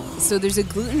bagel. So there's a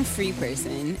gluten-free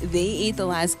person. They ate the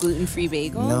last gluten-free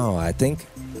bagel. No, I think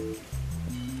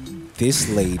this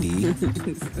lady.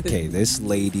 Okay, this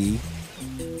lady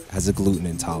has a gluten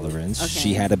intolerance. Okay.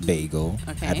 She had a bagel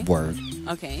Okay. at work.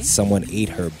 Okay. Someone ate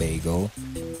her bagel.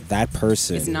 That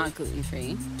person It's not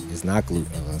gluten-free. is not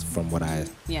gluten, from what I.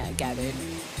 Yeah, gathered.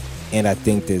 And I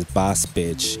think this boss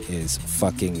bitch is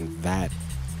fucking that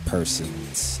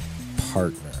person's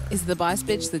partner, Is the boss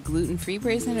bitch the gluten-free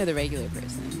person or the regular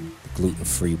person?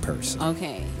 gluten-free person.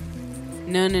 Okay.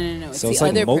 No. It's So the it's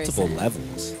like other multiple person.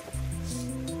 levels.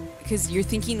 Because you're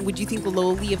thinking, would you think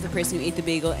lowly of the person who ate the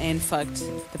bagel and fucked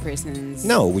the person's...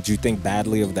 No, would you think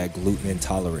badly of that gluten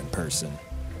intolerant person?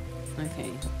 Okay.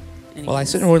 Well, I Anyways.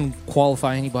 certainly wouldn't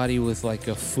qualify anybody with like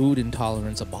a food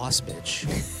intolerance a boss bitch.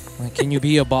 Like, can you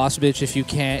be a boss bitch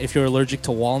if you're allergic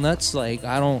to walnuts? Like,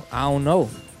 I don't know.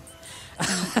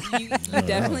 You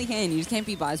definitely can. You just can't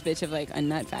be boss bitch of like a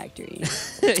nut factory.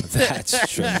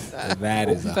 That's true. That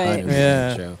is But- 100%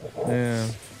 Yeah. true. Yeah.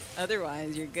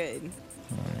 Otherwise, you're good.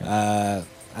 I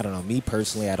don't know. Me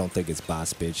personally, I don't think it's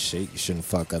boss bitch shit. You shouldn't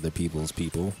fuck other people's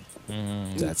people.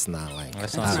 That's not like.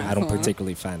 That's not I don't cool.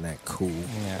 particularly find that cool.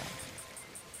 Yeah.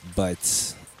 But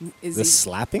Is the it,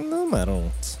 slapping them, I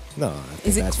don't. No, I think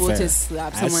Is it that's cool fair. to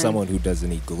slap As someone? someone who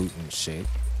doesn't eat gluten shit,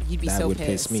 you'd be that so would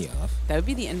pissed. piss me off. That would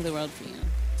be the end of the world for you.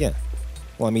 Yeah.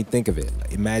 Well, I mean, think of it.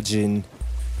 Imagine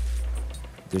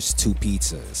there's 2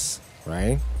 pizzas,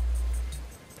 right?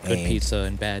 Good And- pizza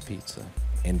and bad pizza.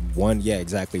 And one, yeah,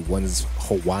 exactly. One's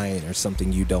Hawaiian or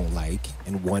something you don't like,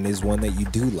 and one is one that you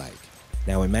do like.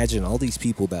 Now imagine all these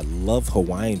people that love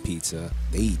Hawaiian pizza,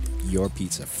 they eat your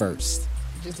pizza first.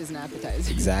 Just as an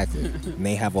appetizer. Exactly. And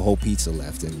they have a whole pizza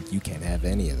left, and you can't have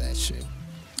any of that shit.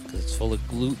 Because it's full of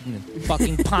gluten and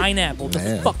fucking pineapple. What the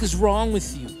Man. fuck is wrong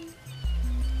with you?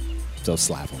 So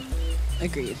slap them.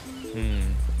 Agreed.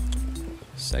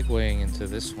 Segueing into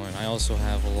this one, I also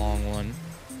have a long one.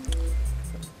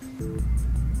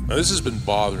 Now, this has been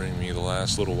bothering me the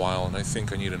last little while, and I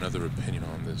think I need another opinion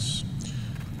on this.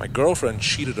 My girlfriend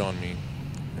cheated on me,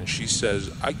 and she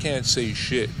says I can't say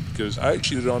shit because I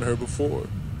cheated on her before.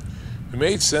 It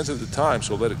made sense at the time,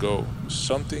 so I let it go.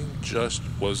 Something just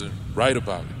wasn't right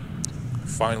about it. I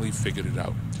finally figured it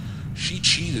out. She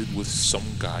cheated with some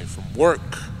guy from work.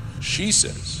 She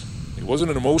says it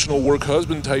wasn't an emotional work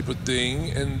husband type of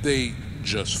thing, and they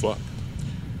just fucked.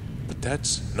 But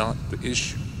that's not the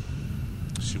issue.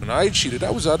 See, when I cheated, I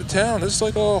was out of town. It's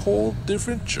like a whole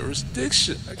different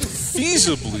jurisdiction. I could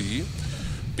feasibly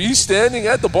be standing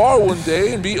at the bar one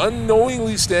day and be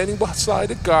unknowingly standing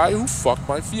beside a guy who fucked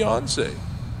my fiance.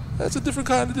 That's a different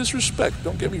kind of disrespect.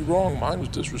 Don't get me wrong, mine was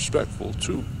disrespectful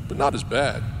too, but not as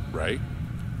bad, right?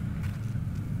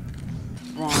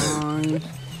 Wrong.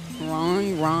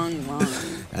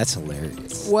 That's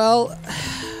hilarious. Well,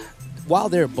 while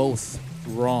they're both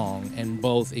wrong and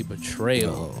both a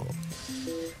betrayal,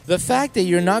 the fact that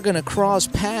you're not going to cross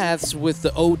paths with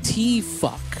the OT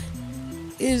fuck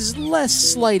is less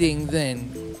slighting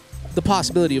than the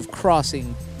possibility of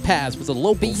crossing paths with a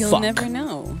local But you'll fuck. never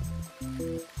know.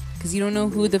 Because you don't know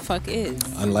who the fuck is.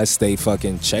 Unless they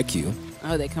fucking check you.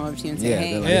 Oh, they come up to you and say, Yeah,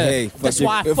 hey. they're like, Yeah, hey, that's fuck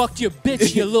why I your- fucked your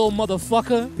bitch, you little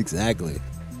motherfucker. Exactly.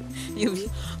 You'll be,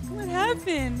 what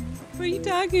happened? What are you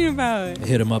talking about?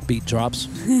 Hit him up, beat drops.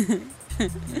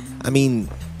 I mean,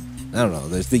 I don't know.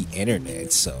 There's the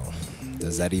internet, so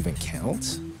does that even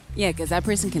count? Yeah, because that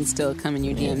person can still come in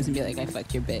your DMs and be like, I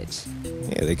fucked your bitch.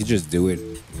 Yeah, they could just do it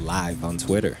live on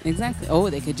Twitter. Exactly. Oh,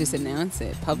 they could just announce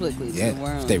it publicly to Yeah, the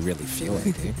world. if they really feel like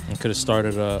it. I could have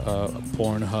started a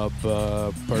Pornhub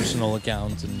personal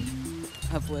account and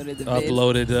uploaded the vid.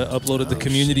 uploaded the Oh,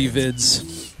 community shit.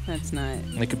 vids. That's not.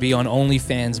 They could be on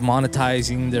OnlyFans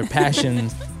monetizing their passion.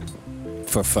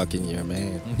 For fucking your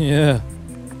man. Yeah.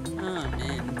 Oh,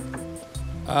 man.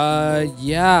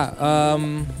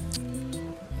 Yeah.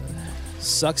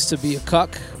 Sucks to be a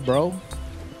cuck, bro.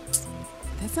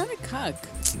 That's not a cuck.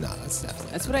 No, that's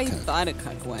definitely That's not what I a cuck. thought a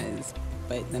cuck was.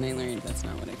 But then I learned that's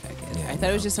not what a cuck is. Yeah, I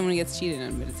thought it was no. just someone who gets cheated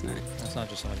on, but it's not. That's not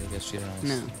just somebody who gets cheated on. It's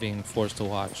No. being forced to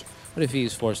watch. What if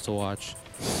he's forced to watch?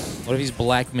 What if he's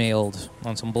blackmailed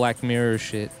on some Black Mirror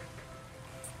shit?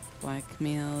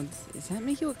 Blackmailed. Does that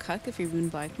make you a cuck if you've been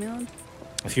blackmailed?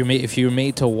 If you're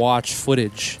made to watch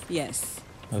footage Yes.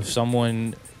 of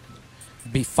someone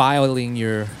befiling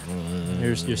your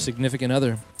significant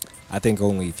other. I think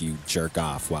only if you jerk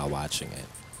off while watching it,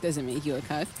 Does it make you a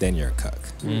cuck? then you're a cuck.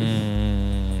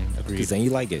 Agreed. Because then you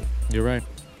like it. You're right.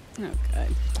 Oh, God.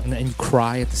 And you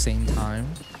cry at the same time.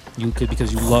 You could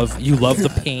because you love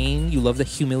the pain, you love the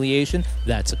humiliation.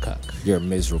 That's a cuck. You're a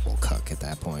miserable cuck at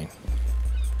that point.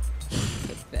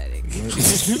 Pathetic.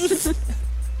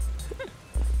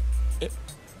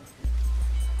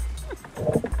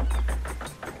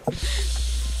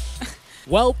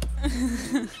 Welp.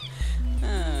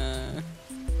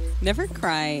 Never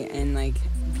cry and, like,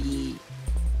 be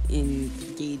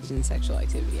engaged in sexual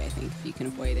activity, I think, if you can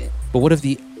avoid it. But what if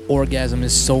the orgasm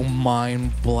is so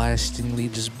mind-blastingly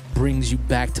just brings you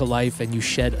back to life and you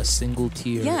shed a single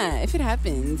tear? Yeah, if it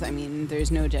happens, I mean, there's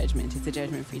no judgment. It's a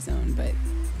judgment-free zone, but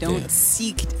don't Yeah.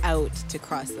 seek out to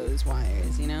cross those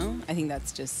wires, you know? I think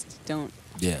that's just, don't.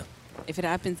 Yeah. If it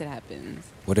happens, it happens.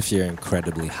 What if you're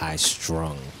incredibly high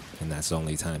strung and that's the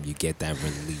only time you get that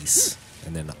release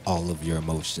and then all of your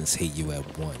emotions hit you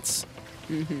at once?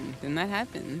 Then that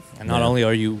happens. And not Yeah. only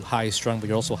are you high-strung, but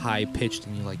you're also high-pitched,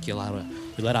 and you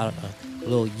let out a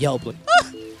little yelp, like,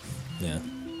 Yeah.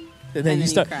 and then then you you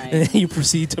start, cry. and then you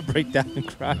proceed to break down and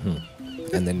cry.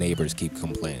 And the neighbors keep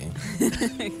complaining.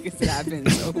 Because it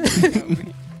happens over and over.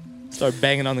 Start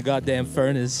banging on the goddamn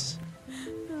furnace.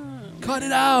 Cut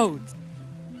it out!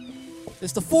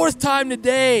 It's the 4th time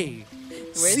today.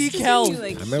 Where's Seek just help. when you,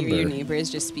 like, I hear your remember- neighbors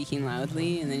just speaking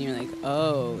loudly, and then you're like,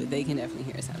 oh, they can definitely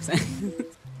hear us have sex.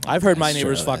 I've heard my That's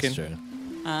neighbors true, that's fucking. true.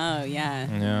 Oh, yeah.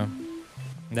 Yeah.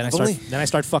 And then Only- I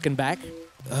start fucking back.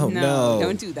 Oh No, no.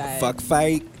 don't do that. Fuck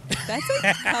fight. That's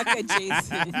like cuck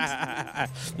adjacent.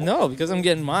 No, because I'm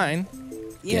getting mine.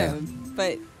 Yeah, Yeah.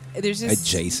 but there's just...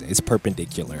 Adjacent. It's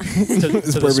perpendicular. To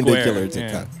It's the perpendicular square, to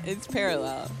yeah. cuck. It's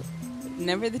parallel.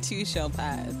 Never the two shall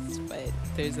pass, but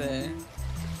there's a...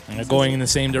 And they're going in the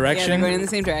same Yeah, direction. they're going in the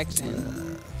same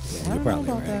direction. Yeah, you're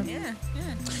probably right. Yeah,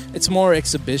 yeah. It's more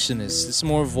exhibitionist. It's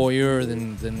more voyeur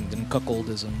than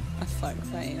cuckoldism. A fuck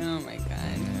fight. Oh, my God.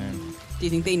 Yeah. Do you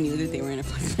think they knew that they were in a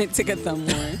fuck fight? Took a thumb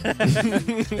war.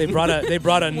 They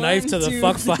brought a knife to the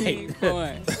 1, 2, fuck 3, fight.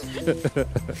 4.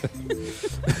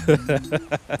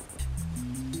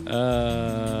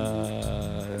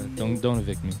 Don't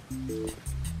evict me.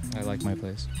 I like my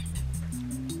place.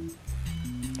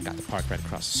 Got the park right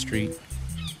across the street.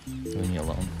 Leave me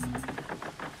alone.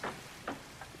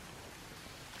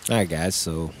 All right, guys.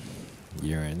 So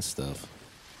urine stuff.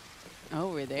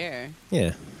 Oh, we're there. Yeah,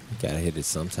 you gotta hit it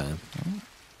sometime.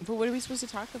 But what are we supposed to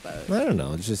talk about? I don't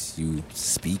know. It's just you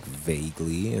speak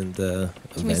vaguely and we still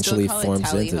eventually call it forms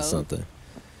tally into ho? something.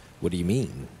 What do you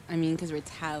mean? I mean, because we're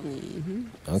tallying.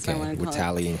 So Okay, I wanna we're call it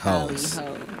tallying tally hoes.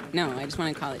 ho. No, I just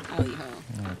want to call it tally ho.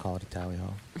 I'm gonna call it a tally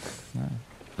ho.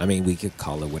 I mean, we could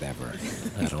call it whatever.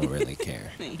 I don't really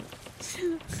care.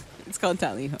 It's called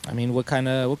tally ho. I mean, what kind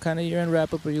of urine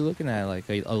wrap up are you looking at? Like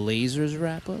a lasers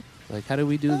wrap up? Like how do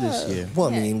we do this year? Well,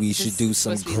 I Yeah, mean, we this should is do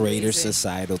some supposed to be greater laser.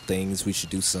 societal things. We should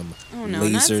do some Oh, no, not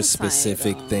laser-specific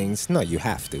societal. things. No, you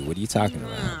have to. What are you talking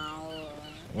about?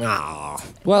 No. Ah.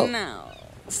 Well, No.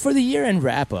 for the year-end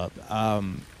wrap-up,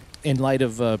 in light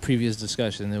of previous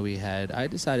discussion that we had, I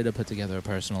decided to put together a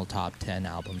personal top 10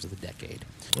 albums of the decade.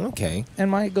 Okay.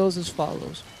 And mine goes as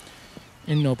follows,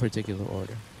 in no particular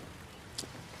order.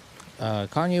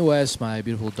 Kanye West, My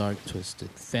Beautiful Dark Twisted,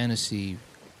 Fantasy,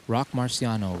 Rock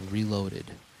Marciano, Reloaded,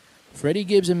 Freddie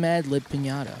Gibbs and Mad Lib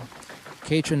Pinata,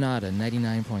 Kaytranada,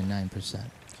 99.9%.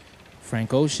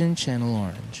 Frank Ocean, Channel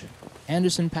Orange.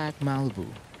 Anderson .Paak, Malibu.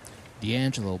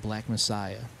 D'Angelo, Black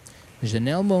Messiah.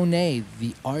 Janelle Monáe,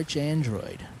 The Arch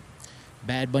Android.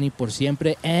 Bad Bunny, Por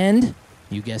Siempre. And,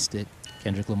 you guessed it,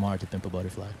 Kendrick Lamar, To Pimp a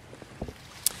Butterfly.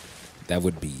 That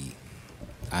would be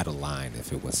out of line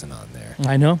if it wasn't on there.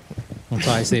 I know. That's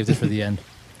why I saved it for the end.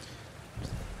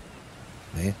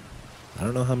 Man, I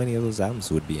don't know how many of those albums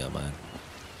would be on mine.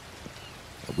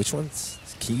 Which ones?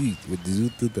 Key would do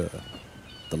the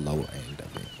lower end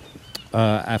of it.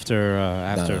 After.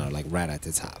 No, like right at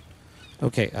the top.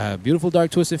 Okay, Beautiful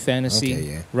Dark Twisted Fantasy. Okay,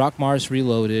 yeah. Rock Mars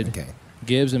Reloaded. Okay.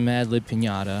 Gibbs and Mad Lib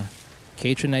Pinata.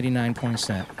 Katra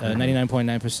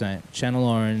 99.9%. Channel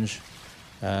Orange.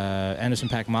 Anderson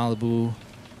 .Paak Malibu.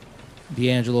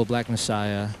 D'Angelo Black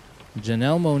Messiah.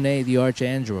 Janelle Monáe The Arch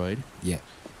Android. Yeah.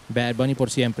 Bad Bunny Por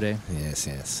Siempre. Yes.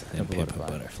 And Pimp a Pimp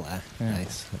a Butterfly. Yeah.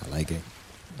 Nice. I like it.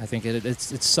 I think it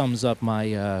sums up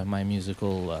my my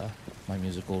musical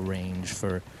range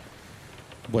for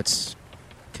what's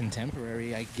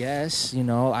contemporary, I guess. You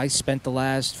know, I spent the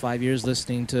last 5 years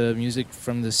listening to music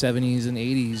from the 70s and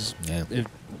 80s, Yeah.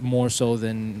 more so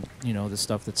than, you know, the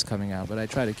stuff that's coming out. But I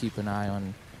try to keep an eye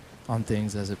on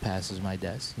things as it passes my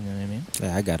desk. You know what I mean?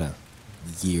 Yeah, I got a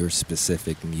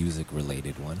year-specific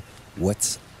music-related one.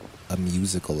 What's a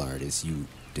musical artist you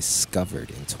discovered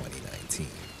in 2019?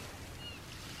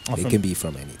 It can be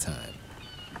from any time.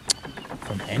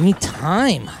 From any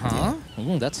time, huh?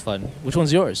 Ooh, that's fun. Which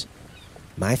one's yours?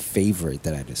 My favorite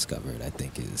that I discovered, I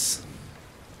think, is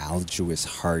Aljois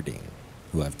Harding,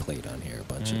 who I've played on here a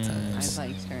bunch of times. I've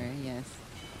liked her, yes.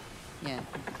 Yeah.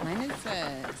 Mine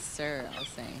is Sir, I'll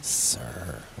say.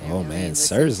 Sir. I Oh, really man. listened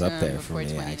Sir's to up him there for before me,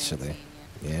 2019, actually. yeah.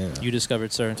 Yeah. You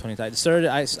discovered Sir in 2010. Sir,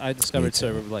 I discovered Me too.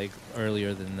 Sir like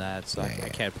earlier than that, so Yeah. I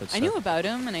can't put Sir. I knew about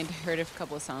him and I'd heard a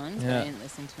couple of songs, but Yeah. I didn't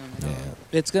listen to him at Yeah. all.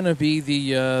 It's gonna be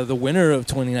the winner of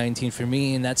 2019 for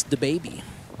me, and that's the baby.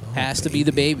 Oh, Has to be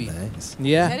the baby. Nice.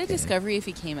 Yeah. Is that a discovery if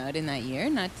he came out in that year?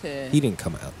 Not to... He didn't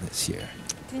come out this year.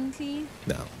 Didn't he?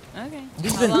 No. Okay.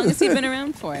 He's How been- long has he been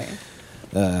around for?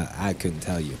 I couldn't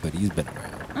tell you, but he's been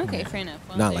around. Okay, fair enough.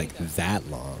 Well, Not there like you go. that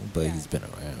long, but Yeah. he's been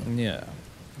around. Yeah,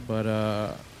 but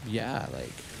yeah,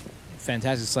 like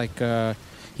fantastic. It's like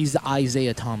he's the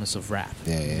Isaiah Thomas of rap.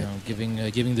 Yeah, yeah. You know,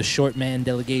 giving the short man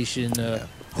delegation Yeah.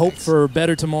 hope Nice. for a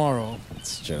better tomorrow.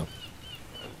 It's true.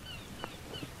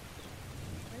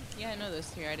 Yeah, no, those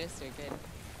three artists are good.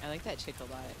 I like that chick a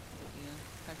lot. You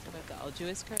talked about the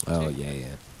Aljois chick. Oh, yeah.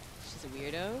 She's a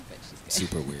weirdo, but she's good.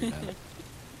 Super weird.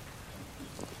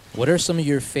 What are some of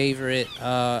your favorite?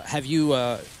 Have you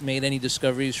made any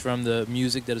discoveries from the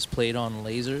music that is played on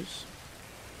lasers?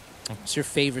 What's your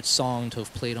favorite song to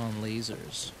have played on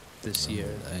lasers this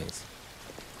year? Nice.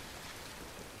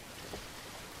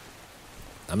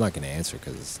 I'm not going to answer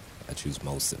because I choose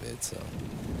most of it, so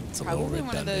it's a Probably little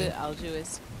one of the redundant.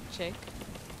 Aljois chick.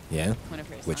 Yeah? One of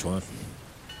her songs. Which one?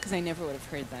 Because I never would have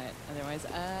heard that otherwise.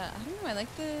 I don't know. I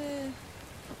like the...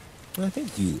 I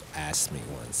think you asked me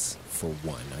once for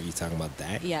one. Are you talking about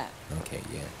that? Yeah. Okay,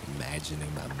 yeah. Imagining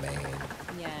my man.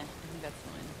 Yeah, I think that's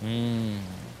the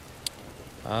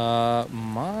one.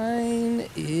 Mine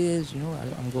is, you know,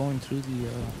 I'm going through the.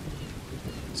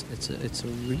 It's a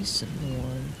recent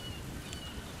one.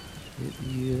 It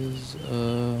is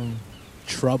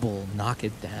Trouble, Knock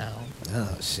It Down.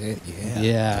 Oh, shit, yeah.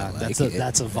 Yeah, I like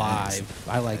that's a vibe. Nice.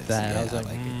 I like Nice. that. Yeah, I was like,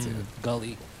 it too.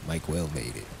 Gully. Mike Will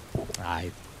made it.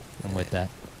 I'm with that.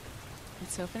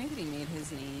 It's so funny that he made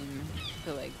his name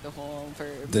the whole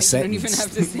verb. The Like, sentence. You don't even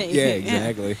have to say Yeah, it.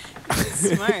 exactly.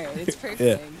 It's smart. It's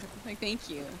perfect. Like, thank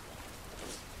you.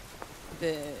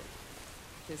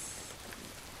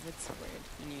 What's the word?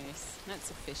 When you're not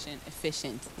efficient,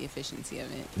 the efficiency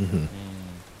of it. Mm-hmm.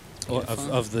 Or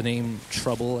Beautiful. of the name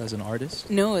Trouble as an artist?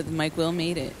 No, Mike Will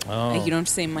made it. Oh. Like, you don't have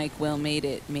to say Mike Will made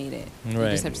it. You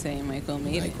Right. just have to say Mike Will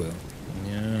made Mike it. Will.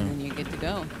 Yeah. And then you're good to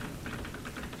go.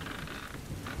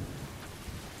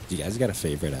 You guys got a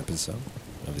favorite episode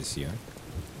of this year?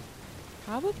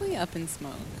 Probably Up in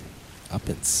Smoke. Up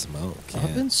in Smoke. Yeah.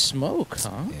 Up in Smoke,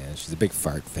 huh? Yeah, she's a big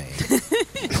fart fan.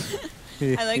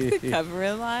 I like the cover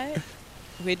a lot,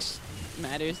 which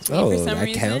matters to me Oh, for some that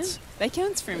reason. counts? That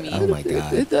counts for me. Oh my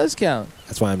god. It does count.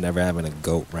 That's why I'm never having a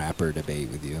goat rapper debate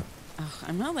with you. Ugh,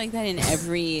 I'm not like that in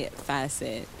every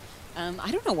facet.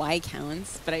 I don't know why it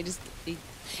counts, but I just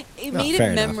it No, made fair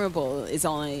it enough. memorable. Is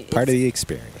all I. Part of it's- the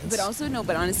experience. But also no.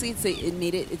 But honestly, it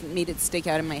made it stick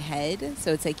out in my head.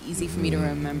 So it's like easy for me to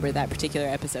remember that particular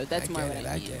episode. That's I more get what it,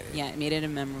 I I mean. get it. Yeah, it made it a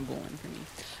memorable one for me.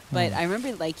 But I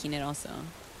remember liking it also.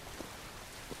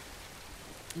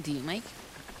 Do you, Mike?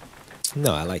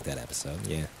 No, I like that episode.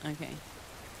 Yeah. Okay.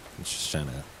 I'm just trying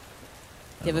to.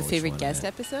 Do you have a favorite guest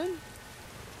episode?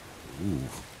 episode? Ooh,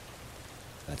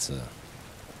 that's a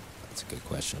good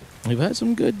question. We've had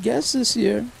some good guests this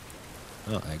year.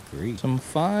 Oh, I agree. Some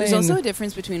fine. There's also a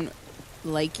difference between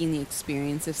liking the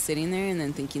experience of sitting there and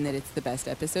then thinking that it's the best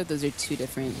episode. Those are two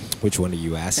different Which one are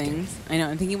you asking? things. I know.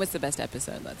 I'm thinking what's the best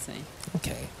episode, let's say.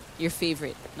 Okay. Your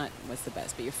favorite, not what's the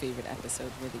best, but your favorite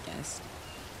episode with a guest.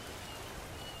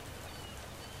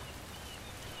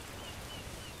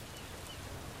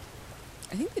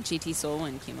 I think the GT Soul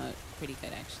one came out pretty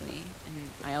good, actually. And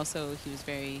he was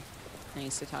very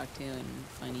nice to talk to and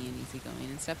funny and easygoing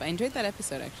and stuff. I enjoyed that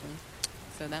episode, actually.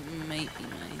 So that might be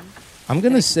mine. I'm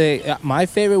going to say my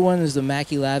favorite one is the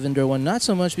Mackie Lavender one. Not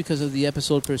so much because of the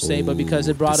episode per se, but because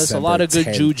it brought us a lot of good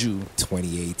December 10th, juju.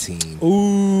 2018.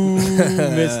 Ooh,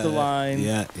 missed the line.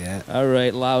 Yeah. All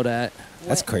right, loud at.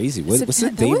 That's crazy. What's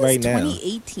the date right now?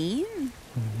 2018?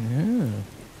 Yeah.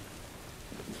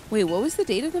 Wait, what was the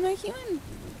date of the Mackie one?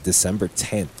 December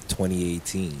 10th,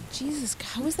 2018. Jesus,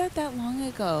 how was that long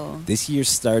ago? This year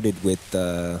started with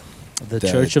The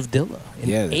Church of Dilla. in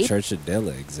the April. Church of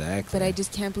Dilla, exactly. But I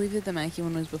just can't believe that the Mackie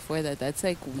one was before that. That's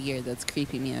like weird. That's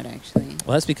creeping me out, actually.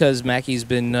 Well, that's because Mackie's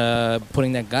been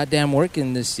putting that goddamn work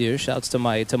in this year. Shouts to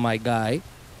my guy,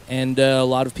 and a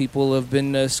lot of people have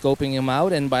been scoping him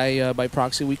out, and by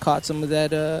proxy, we caught some of that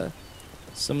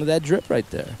drip right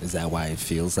there. Is that why it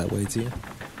feels that way to you?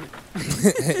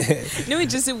 No,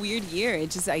 it's just a weird year. I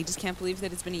just can't believe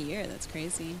that it's been a year. That's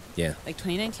crazy. Yeah. Like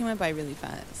 2019 went by really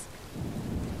fast.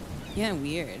 Yeah,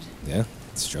 weird. Yeah,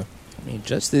 it's true. I mean,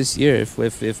 just this year,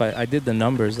 if I did the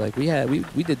numbers, like we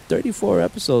did 34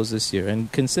 episodes this year, and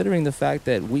considering the fact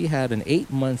that we had an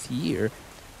 8-month year,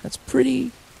 that's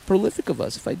pretty prolific of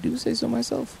us, if I do say so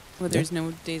myself. Well, there's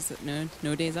no days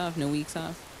off, no weeks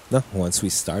off. No, once we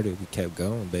started, we kept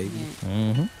going, baby. Yeah.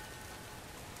 Mm-hmm.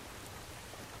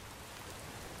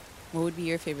 What would be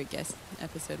your favorite guest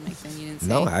episode, Mike? Then you didn't say.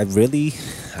 No, I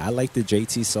like the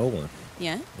JT Soul one.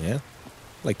 Yeah. Yeah.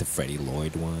 I like the Freddie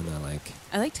Lloyd one.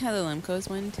 I like Tyler Lemko's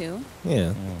one too.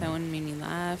 Yeah. That one made me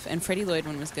laugh, and Freddie Lloyd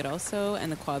one was good also,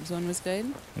 and the Quabs one was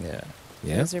good. Yeah.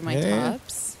 Yeah. Those are my Yeah.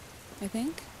 tops, I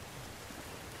think.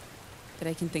 That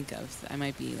I can think of. I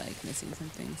might be like missing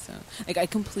something. So, like, I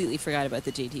completely forgot about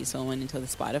the JT Soul one until the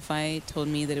Spotify told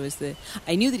me that it was the.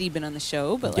 I knew that he'd been on the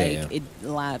show, but it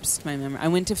lapsed my memory. I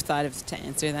wouldn't have thought of to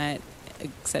answer that,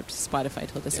 except Spotify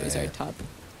told us it was our top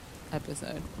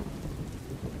episode.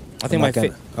 I think my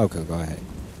Okay, go ahead.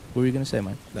 What were you gonna say,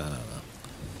 Mike? No.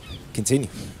 Continue.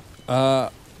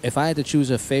 If I had to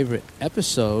choose a favorite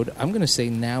episode, I'm gonna say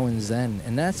Now and Zen,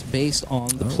 and that's based on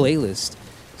the playlist.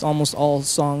 It's almost all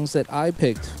songs that I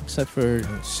picked, except for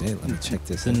Oh shit! Let me check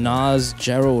this. the Nas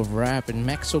Jero of rap and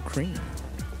Maxo Cream.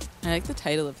 I like the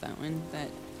title of that one. That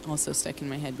also stuck in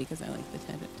my head because I like the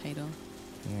title.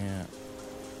 Yeah,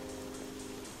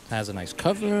 has a nice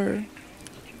cover.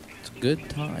 It's a good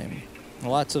time.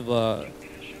 Lots of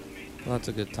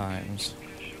good times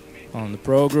on the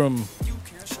program.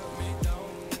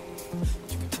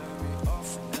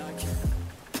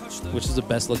 Which is the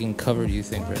best looking cover, do you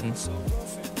think, Britton?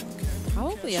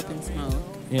 Probably Up in Smoke.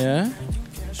 Yeah?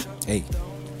 Hey,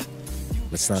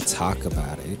 let's not talk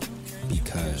about it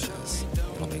because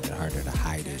it'll make it harder to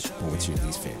hide it. But what's your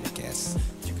least favorite guess?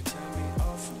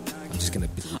 I'm just gonna.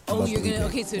 Oh, you're gonna.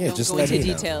 Okay, so don't just go let into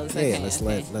me know. details. Yeah, Okay, let's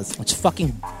okay. let's. It's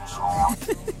fucking...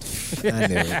 I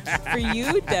knew it. For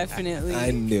you, definitely.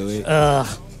 I knew it.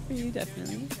 For you,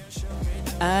 definitely.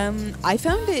 I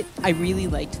found it. I really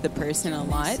liked the person a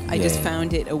lot. I just Yeah.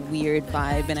 found it a weird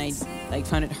vibe, and I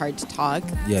found it hard to talk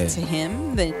Yeah. to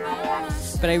him.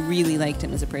 But I really liked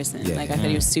him as a person. Yeah. Like I thought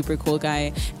he was a super cool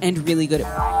guy and really good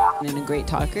at and a great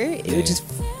talker. It Yeah. was just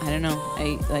I don't know.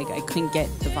 I couldn't get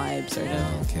the vibe sort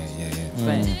of. Okay, yeah.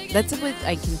 But that's what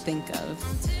I can think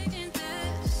of.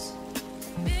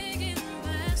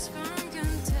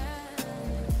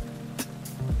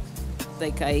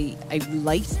 Like I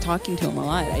liked talking to him a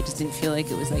lot. I just didn't feel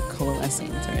like it was like coalescing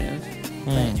sort of.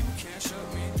 But,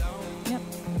 yep.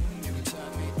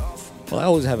 Well, I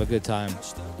always have a good time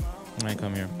when I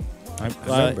come here. I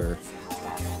remember.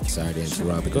 Sorry to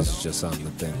interrupt, but this is just on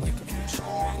the thing. Like,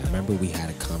 I remember we had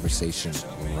a conversation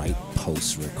right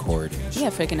post recording. Yeah,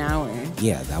 for like an hour.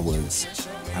 Yeah, that was.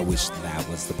 I wish that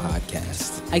was the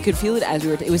podcast. I could feel it as we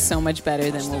were. It was so much better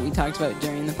than what we talked about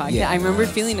during the podcast. Yeah, I remember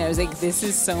that's- feeling it. I was like, "This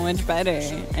is so much better."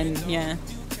 And yeah,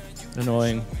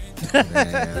 Annoying. Yeah.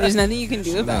 there's nothing you can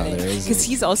do about No, it there isn't. because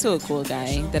he's also a cool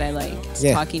guy that I liked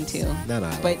Yeah. talking to. No, I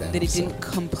like But that that it episode. didn't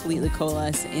completely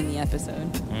coalesce in the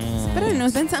episode. But I don't know.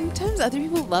 Then sometimes other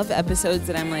people love episodes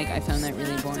that I'm like, I found that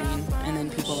really boring, and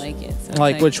then people like it. So It's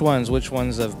Like which ones? Which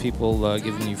ones have people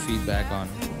given you feedback on?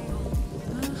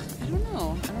 I don't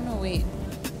know. Wait.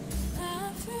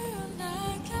 I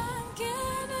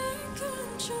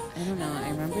don't know. I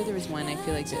remember there was one. I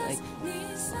feel like that like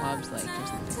Bob's liked or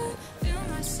something.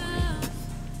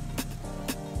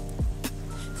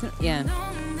 So, yeah.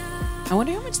 I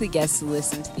wonder how much the guests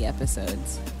listen to the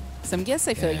episodes. Some guests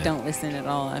I feel like don't listen at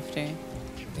all after.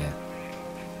 Yeah.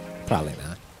 Probably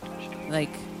not. Like,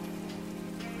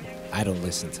 I don't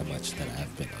listen to much that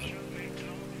I've been on.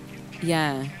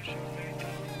 yeah.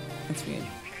 That's weird.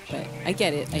 But I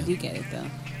get it. I do get it, though.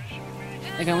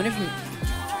 Like, I wonder if...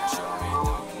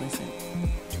 Listen.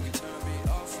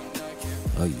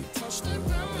 Oh, you.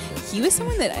 He was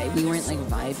someone that we weren't, like,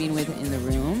 vibing with in the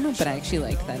room, but I actually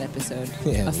liked that episode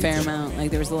Yeah, a me fair too. amount.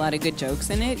 Like, there was a lot of good jokes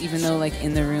in it, even though, like,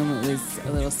 in the room it was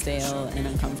a little stale and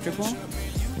uncomfortable.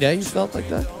 Yeah, you felt like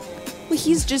that? Well,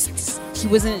 he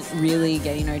wasn't really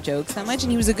getting our jokes that much,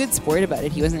 and he was a good sport about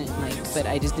it. He wasn't, like, but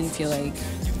I just didn't feel like...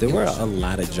 There were a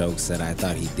lot of jokes that I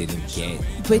thought he didn't get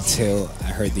But- until I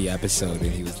heard the episode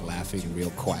and he was laughing real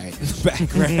quiet in the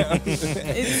background.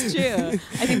 It's true.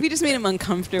 I think we just made him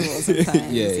uncomfortable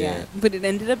sometimes. Yeah. But it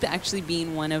ended up actually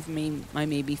being one of my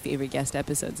maybe favorite guest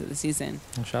episodes of the season.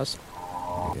 Shouts.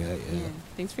 Yeah.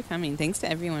 Thanks for coming. Thanks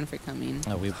to everyone for coming.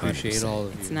 We appreciate 100%. all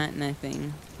of you. It's not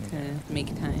nothing to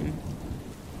make time.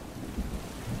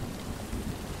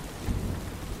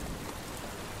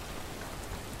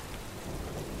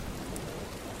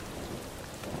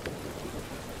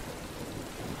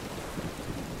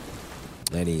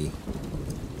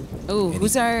 Oh,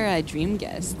 who's our dream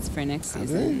guests for next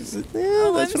season? That's I'm what I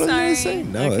was sorry. gonna say.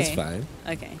 No, Okay. that's fine.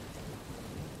 Okay.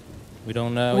 We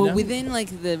don't know. Well, within like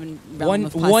the realm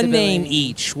of one name possibility.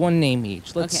 each. One name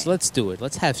each. Okay. Let's do it.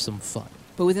 Let's have some fun.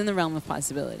 But within the realm of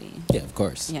possibility. Yeah, of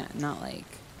course. Yeah, not like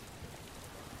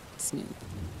Snoop.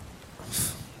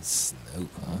 Snoop,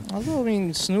 huh? Although I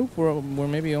mean, Snoop, we're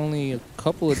maybe only a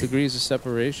couple of degrees of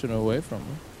separation away from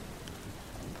him.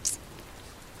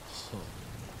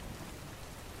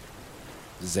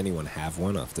 Does anyone have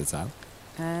one off the top?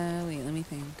 Wait, let me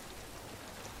think.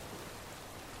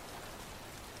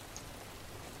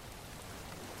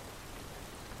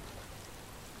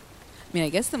 I mean, I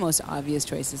guess the most obvious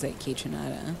choice is like Kate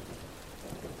Trinata.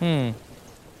 I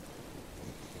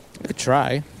could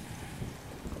try.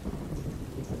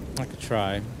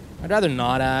 I'd rather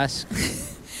not ask.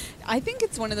 I think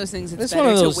it's one of those things that's It's one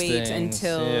better of those to wait things,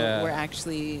 until yeah. we're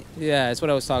actually... Yeah, it's what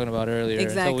I was talking about earlier.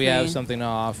 Until we have Exactly. something to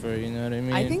offer, you know what I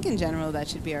mean? I think in general that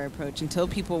should be our approach. Until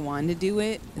people want to do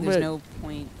it, there's But- no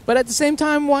point. But at the same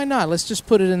time, why not? Let's just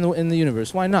put it in the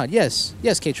universe. Why not? Yes,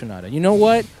 Kate Trinata. You know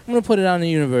what? I'm gonna put it out in the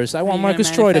universe. I want you gonna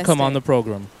Marcus Troy to manifest come on it? the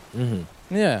program.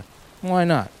 Mm-hmm. Yeah, why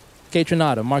not? Kate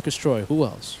Trinata, Marcus Troy. Who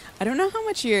else? I don't know how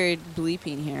much you're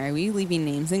bleeping here. Are we leaving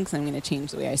names in? Because I'm going to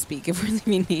change the way I speak if we're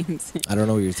leaving names in. I don't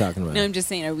know what you're talking about. No, I'm just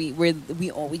saying. You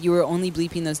were only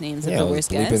bleeping those names yeah, of I the was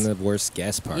worst bleeping guess. the worst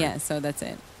guess part. Yeah, so that's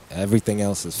it. Everything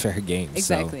else is fair game.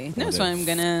 Exactly. So No, so I'm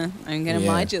gonna Yeah.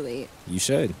 modulate. You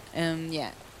should.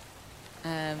 Yeah.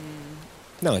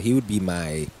 No, he would be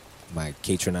my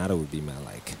Kate Trinata would be my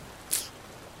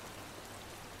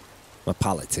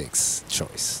politics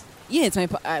choice. Yeah, it's my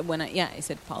I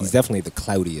said He's politics. definitely the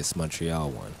cloudiest Montreal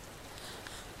one.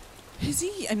 Is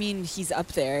he? I mean, he's up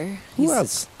there. Who He's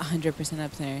else? 100%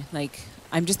 up there. Like,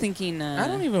 I'm just thinking. I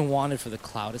don't even want it for the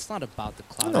cloud. It's not about the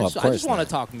cloud. No, I of just course want to not.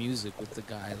 talk music with the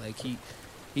guy. Like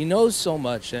he knows so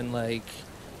much, and like,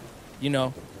 you know,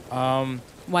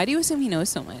 Why do you assume he knows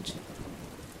so much?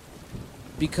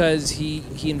 because he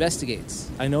investigates.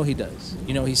 I know he does.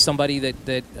 You know, he's somebody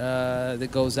that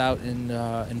goes out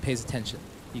and pays attention.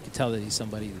 You can tell that he's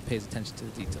somebody that pays attention to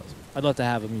the details. I'd love to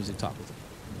have a music talk with him.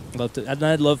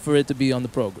 I'd love for it to be on the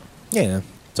program. Yeah,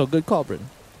 So good call, Britton.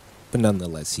 but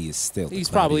nonetheless, he is still. He's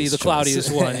the probably the cloudiest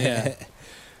cloudiest one. Yeah.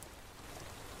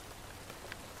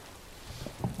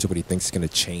 So, what do you think is going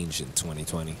to change in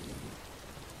 2020?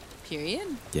 Period.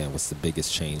 Yeah, what's the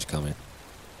biggest change coming?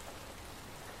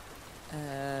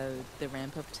 The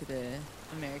ramp up to the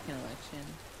American election.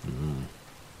 Mm.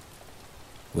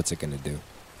 What's it going to do?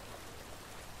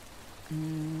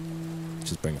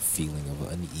 Just bring a feeling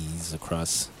of unease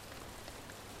across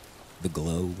the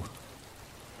globe.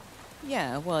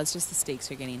 Yeah, well, it's just the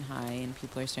stakes are getting high and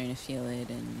people are starting to feel it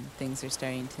and things are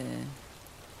starting to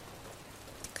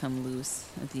come loose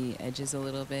at the edges a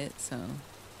little bit, so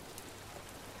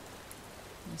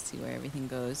we'll see where everything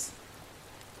goes.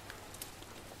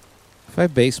 If I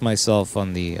base myself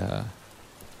on the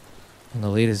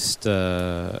latest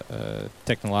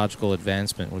technological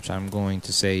advancement, which I'm going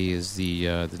to say is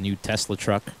the new Tesla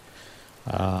truck,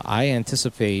 I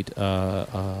anticipate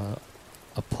a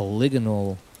a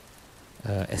polygonal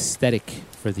aesthetic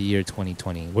for the year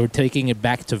 2020. We're taking it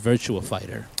back to Virtua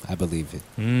Fighter. I believe it.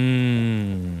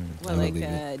 Well, I like believe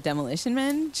it. Demolition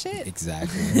Man shit.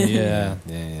 Exactly. Yeah.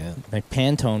 Yeah. Like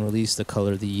Pantone released the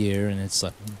color of the year, and it's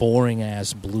a boring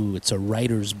ass blue. It's a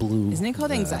writer's blue. Isn't it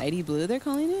called Anxiety Blue? They're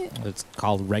calling it. It's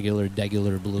called regular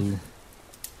blue.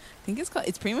 I think it's called.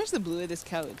 It's pretty much the blue of this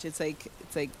couch. It's like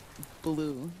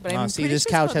blue. But Oh, I'm see, pretty this sure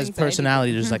it's couch called has Anxiety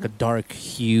personality. Blue. There's like a dark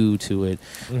hue to it.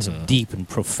 It's Mhm. deep and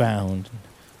profound,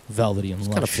 velvety and It's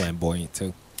lush. kind of flamboyant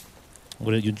too.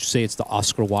 What did you say? It's the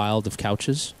Oscar Wilde of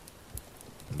couches.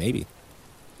 Maybe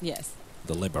Yes.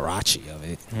 the Liberace of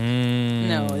it.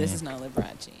 No, this is not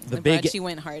Liberace. The big- Liberace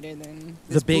went harder than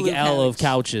the this big blue L of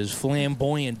couch. couches.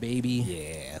 Flamboyant, baby.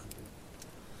 Yeah.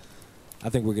 I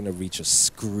think we're gonna reach a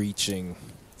screeching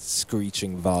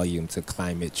volume to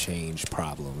climate change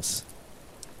problems,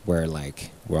 where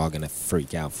like we're all gonna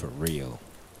freak out for real.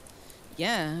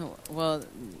 Yeah. Well,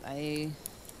 I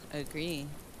agree.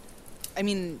 I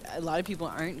mean, a lot of people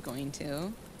aren't going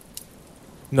to.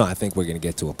 No, I think we're gonna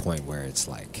get to a point where it's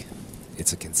like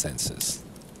it's a consensus.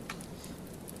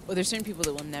 Well, there's certain people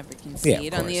that will never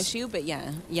concede on the course. issue, but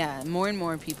yeah, more and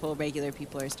more people, regular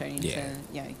people, are starting Yeah.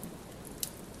 to,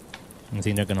 I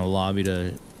think they're going to lobby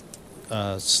to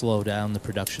slow down the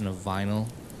production of vinyl,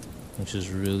 which is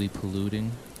really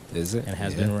polluting Is it? and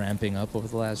has Yeah. been ramping up over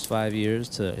the last 5 years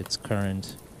to its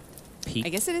current peak. I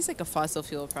guess it is like a fossil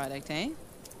fuel product, eh?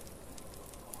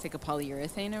 It's like a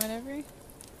polyurethane or whatever.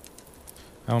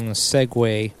 I'm going to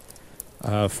segue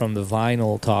from the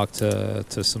vinyl talk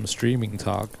to some streaming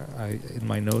talk. In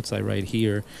my notes, I write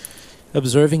here,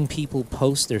 observing people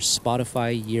post their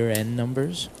Spotify year-end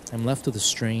numbers, I'm left with a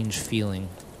strange feeling.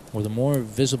 Where the more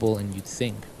visible and you'd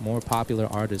think, more popular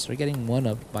artists are getting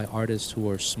one-upped by artists who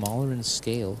are smaller in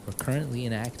scale or currently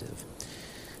inactive.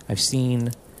 I've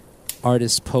seen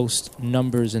artists post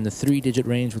numbers in the 3-digit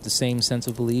range with the same sense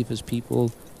of belief as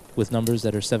people with numbers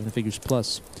that are 7 figures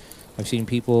plus. I've seen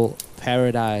people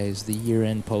parodize the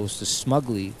year-end post to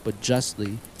smugly but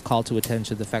justly call to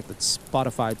attention the fact that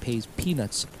Spotify pays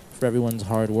peanuts for everyone's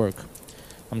hard work.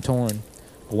 I'm torn.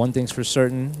 But one thing's for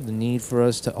certain, the need for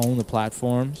us to own the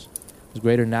platforms is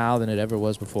greater now than it ever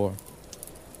was before.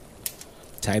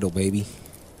 Tidal, baby.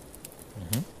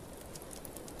 Mm-hmm.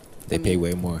 They pay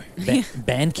way more.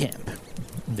 Bandcamp.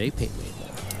 They pay way more.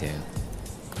 Yeah.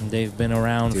 And they've been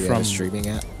around Do they have from... a streaming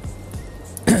app?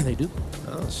 They do.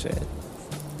 Oh shit.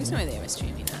 There's no way they have a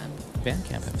streaming app.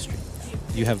 Bandcamp have a stream.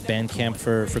 You have Bandcamp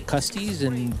for custies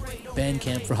and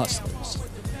Bandcamp for hustlers.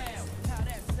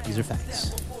 These are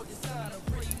facts.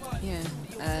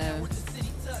 Yeah.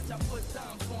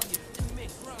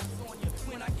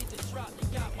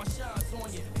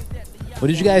 What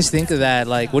did you guys think of that?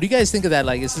 Like, what do you guys think of that?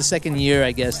 Like, it's the second year,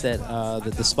 I guess, that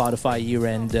that the Spotify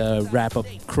year-end wrap-up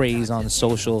craze on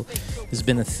social has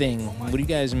been a thing. What do you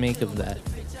guys make of that?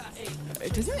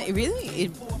 Doesn't it really?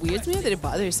 It weirds me that it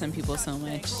bothers some people so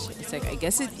much. It's like, I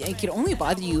guess it could only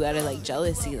bother you out of like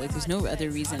jealousy. Like, there's no other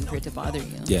reason for it to bother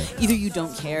you. Yeah. Either you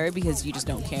don't care because you just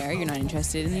don't care, you're not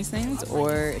interested in these things,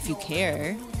 or if you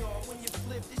care,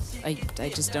 I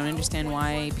just don't understand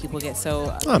why people get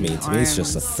so. I mean, to me, it's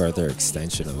just a arms. further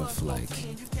extension of like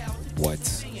what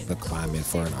the climate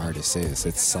for an artist is.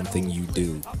 It's something you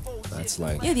do. That's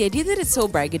like Yeah, the idea that it's so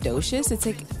braggadocious, it's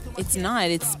like, it's not.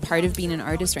 It's part of being an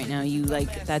artist right now. You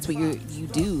like, that's what you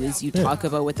do, is you talk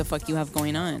about what the fuck you have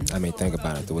going on. I mean, think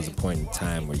about it. There was a point in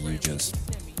time where you just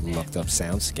looked up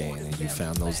SoundScan and you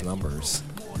found those numbers.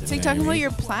 It's like talking about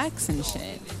your plaques and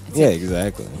shit. It's Yeah, like,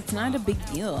 exactly. it's not a big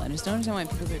deal. I just don't understand why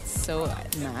people get so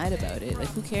mad about it. Like,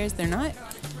 who cares? They're not.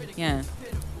 Yeah.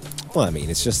 Well, I mean,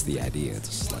 it's just the idea. It's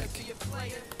just like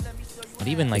But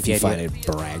even like if you the find idea, it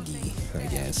braggy, I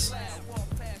guess.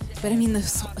 But I mean, the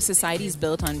society is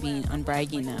built on being on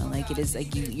bragging now. Like, it is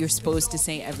like you're supposed to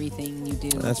say everything you do.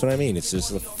 That's what I mean. It's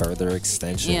just a further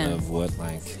extension Yeah. of what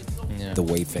like yeah. the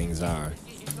way things are.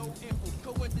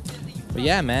 But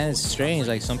yeah, man, it's strange.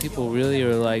 Like, some people really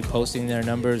are like posting their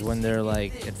numbers when they're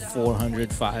like at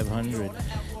 400, 500.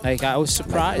 Like, I was Like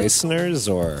surprised. listeners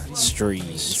or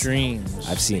streams? Streams.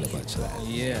 I've seen a bunch of that.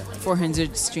 Yeah.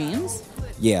 400 streams.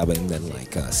 Yeah, but then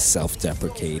like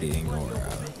self-deprecating or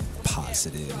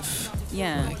positive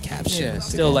Yeah. like caption. Yeah, to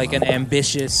still go like an up.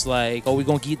 ambitious, like, oh, we're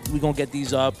gonna get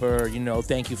these up, or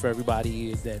thank you for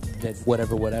everybody that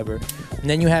whatever. And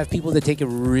then you have people that take it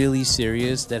really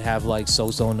serious, that have like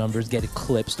so numbers, get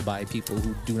eclipsed by people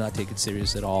who do not take it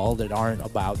serious at all, that aren't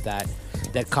about that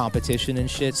competition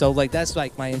and shit. So like, that's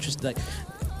like my interest. Like,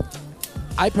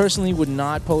 I personally would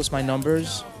not post my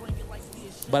numbers,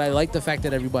 but I like the fact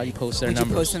that everybody posts their Would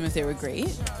numbers. you post them if they were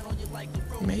great?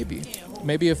 Maybe.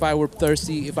 maybe if I were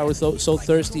thirsty, if I were so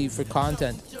thirsty for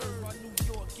content,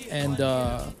 and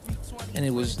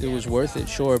it was worth it,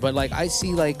 sure. But like I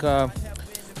see like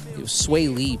Sway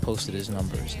Lee posted his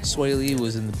numbers. Sway Lee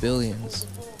was in the billions,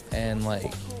 and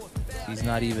like he's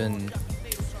not even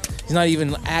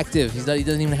active. He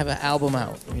doesn't even have an album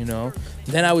out, you know.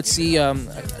 Then I would see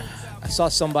I saw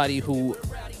somebody who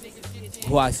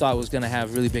I thought was going to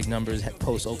have really big numbers,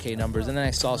 post okay numbers. And then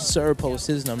I saw Sir post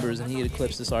his numbers, and he had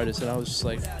eclipsed this artist. And I was just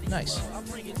like, nice.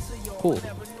 Cool.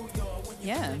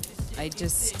 Yeah. I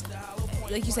just,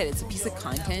 like you said, it's a piece of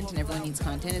content, and everyone needs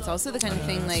content. It's also the kind of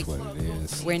thing, like, That's what it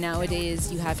is. where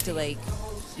nowadays you have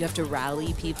to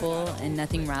rally people, and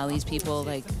nothing rallies people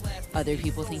like other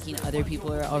people thinking other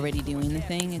people are already doing the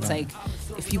thing. It's like,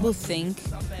 if people think,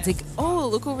 it's like, oh,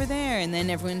 look over there, and then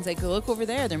everyone's like, look over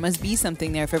there, there must be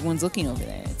something there if everyone's looking over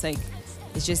there. It's like,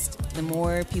 it's just, the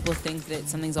more people think that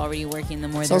something's already working, the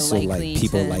more It's they're also likely like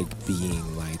people to like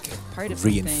being like part of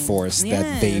something. reinforced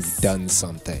that they've Yes. done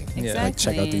something. Exactly. Like,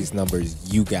 check out these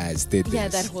numbers. You guys did this. Yeah,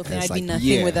 that whole thing. And it's I'd be like, nothing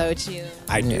yeah, without you.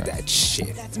 I did Yeah. that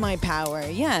shit. That's my power.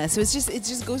 Yeah, so it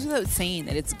just goes without saying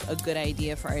that it's a good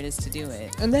idea for artists to do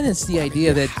it. And then it's the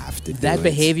idea that have to do that it.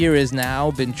 behavior has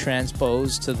now been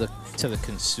transposed to the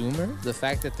consumer. The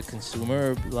fact that the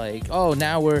consumer, like, oh,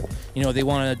 now we're, you know, they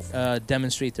want to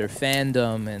demonstrate their fandom,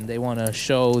 and they want to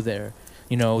show their,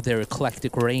 you know, their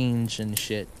eclectic range and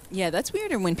shit. Yeah, that's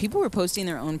weirder when people were posting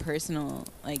their own personal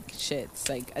like shits,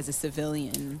 like as a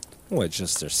civilian. What,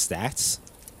 just their stats?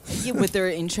 Yeah, with their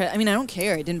interest. I mean, I don't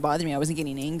care. It didn't bother me. I wasn't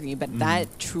getting angry, Mm. but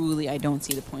that truly I don't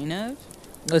see the point of.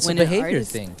 It's When a an behavior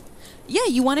artist- thing. Yeah,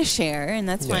 you want to share, and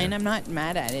that's Yeah. fine. I'm not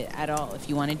mad at it at all. If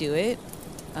you want to do it,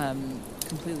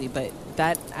 completely. But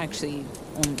that actually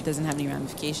doesn't have any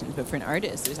ramifications. But for an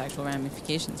artist, there's actual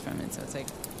ramifications from it. So it's like,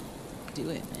 do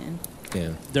it, man. Yeah.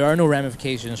 There are no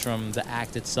ramifications from the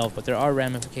act itself, but there are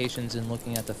ramifications in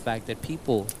looking at the fact that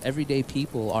people, everyday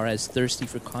people, are as thirsty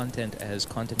for content as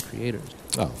content creators.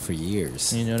 Oh, for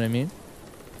years. You know what I mean?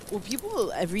 Well,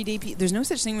 people, everyday people, there's no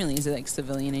such thing really as a like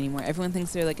civilian anymore. Everyone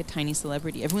thinks they're like a tiny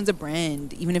celebrity. Everyone's a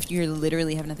brand, even if you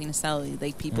literally have nothing to sell.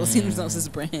 Like people see themselves as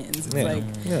brands. It's Yeah.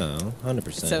 like, No,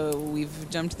 100%. so we've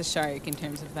jumped the shark in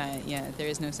terms of that. Yeah, there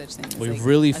is no such thing. As We've like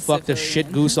really a fucked a shit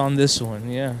civilian. goose on this one,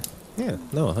 yeah. yeah,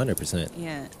 no, 100%.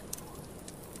 Yeah,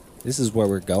 This is where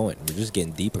we're going. We're just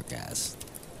getting deeper, guys.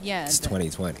 yeah. It's that-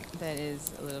 2020. That is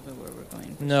a little bit where we're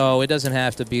going. No, it doesn't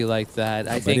have to be like that.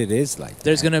 I But think it is like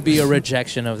there's that. going to be a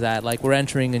rejection of that. Like, we're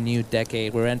entering a new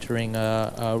decade. We're entering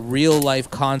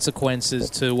real-life consequences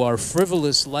to our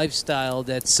frivolous lifestyle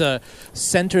that's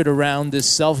centered around this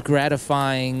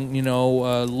self-gratifying, you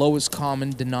know, lowest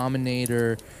common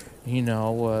denominator. You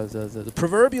know, the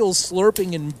proverbial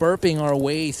slurping and burping our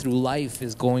way through life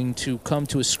is going to come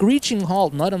to a screeching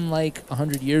halt, not unlike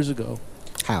 100 years ago.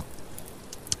 How?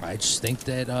 I just think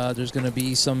that there's going to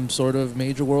be some sort of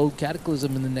major world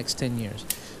cataclysm in the next 10 years.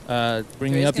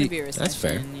 Bringing There's up gonna the be a recession. That's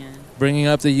fair. Yeah. bringing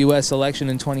up the U.S. election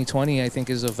in 2020, I think,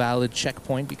 is a valid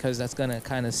checkpoint, because that's going to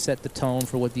kind of set the tone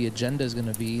for what the agenda is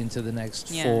going to be into the next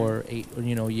 4, 8,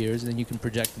 years, and then you can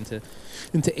project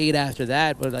into 8 after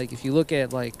that. But like, if you look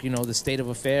at like, you know, the state of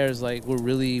affairs, like we're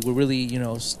really you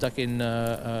know, stuck in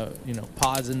you know,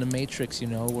 pods in the matrix. You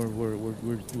know,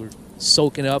 we're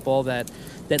soaking up all that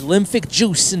lymphic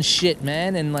juice and shit,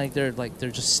 man, and like they're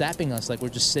just sapping us, like we're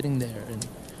just sitting there, and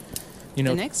you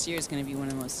know, The next year is going to be one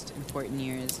of the most important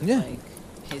years of Yeah. like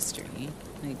history.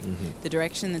 Like the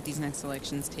direction that these next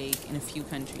elections take in a few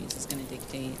countries is going to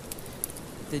dictate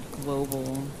the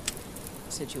global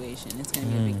situation. It's going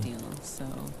to be a big deal. So,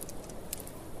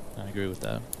 I agree with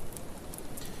that.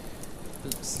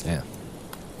 oops. Yeah.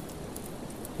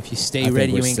 If you I stay think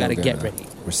ready, we're you ain't still got to get gonna- ready.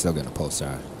 We're still going to post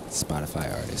our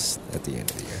Spotify artists at the end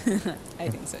of the year. I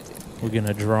think so too. We're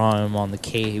gonna draw him on the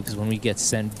caves when we get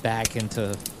sent back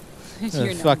into the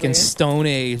Your fucking number. Stone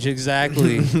Age,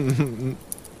 exactly.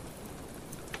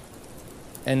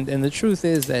 and the truth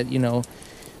is that, you know,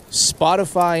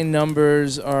 Spotify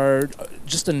numbers are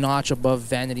just a notch above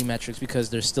vanity metrics because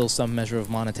there's still some measure of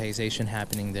monetization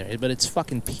happening there, but it's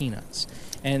fucking peanuts.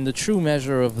 And the true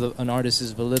measure of an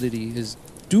artist's validity is,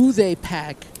 do they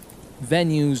pack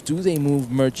venues? Do they move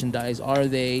merchandise? Are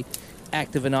they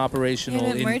active and operational?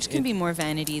 Yeah, but merch can be more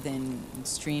vanity than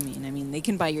streaming. I mean, they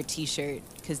can buy your T-shirt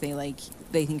because they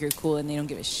think you're cool and they don't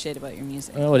give a shit about your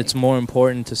music. Oh, it's more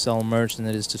important to sell merch than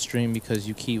it is to stream because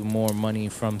you keep more money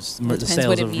from the Depends sales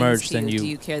what it of means merch to than you. you. Do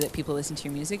you care that people listen to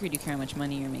your music, or do you care how much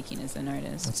money you're making as an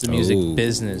artist? It's the music Ooh.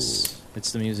 business.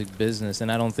 It's the music business,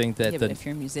 and I don't think that Yeah, but if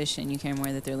you're a musician, you care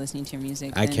more that they're listening to your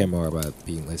music. I than- care more about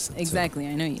being listened Exactly,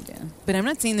 I know you do. But I'm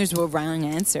not saying there's a wrong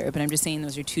answer, but I'm just saying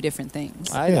those are two different things.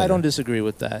 Yeah. I don't disagree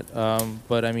with that.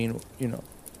 But I mean,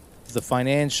 the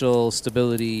financial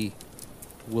stability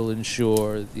will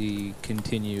ensure the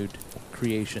continued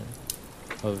creation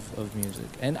of music.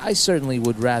 And I certainly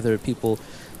would rather people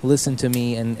listen to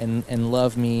me and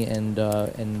love me and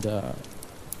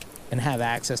have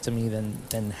access to me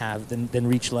than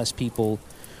reach less people,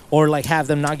 or like have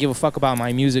them not give a fuck about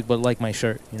my music but like my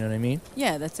shirt. You know what I mean?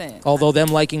 Yeah, that's it. Although them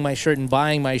liking my shirt and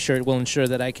buying my shirt will ensure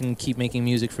that I can keep making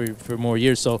music for more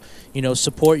years. So,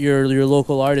 support your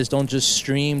local artists. Don't just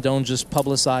stream, don't just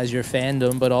publicize your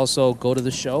fandom, but also go to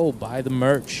the show, buy the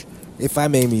merch. If I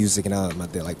made music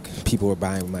and people were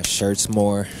buying my shirts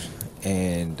more,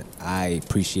 and I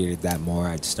appreciated that more,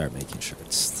 I'd start making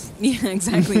shirts. Yeah,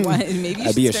 exactly. Why? Maybe you I'd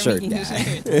should be a start shirt making guy.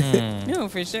 shirts. No,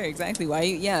 for sure. Exactly. Why?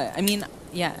 Yeah. I mean,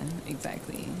 yeah,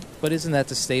 exactly. But isn't that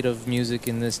the state of music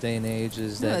in this day and age? No,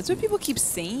 that's what people keep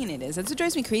saying it is. That's what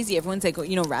drives me crazy. Everyone's like,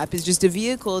 rap is just a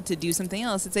vehicle to do something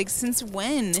else. It's like, since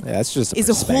when Yeah, that's just is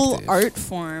a whole perspective. art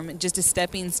form just a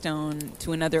stepping stone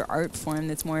to another art form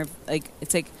that's more of, like,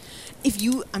 it's like, if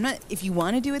you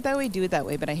want to do it that way, do it that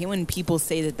way. But I hate when people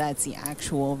say that that's the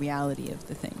actual reality of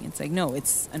the thing. It's like, no,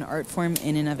 it's an art form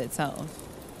in and of itself.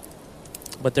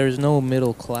 But there's no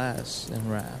middle class in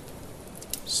rap.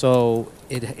 So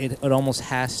it almost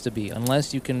has to be,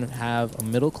 unless you can have a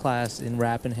middle class in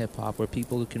rap and hip hop where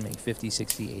people who can make $50,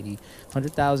 $60,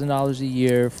 $80, $100,000 a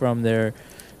year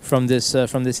from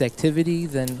this activity,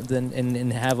 then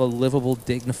and have a livable,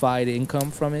 dignified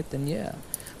income from it, then yeah.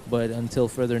 But until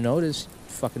further notice,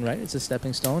 fucking right, it's a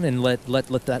stepping stone, and let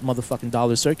that motherfucking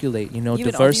dollar circulate. Yeah, but all these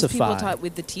diversify. people taught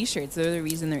with the T-shirts, they're the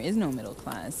reason there is no middle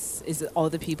class. Is all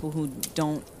the people who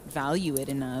don't value it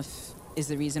enough is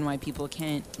the reason why people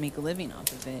can't make a living off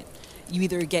of it. You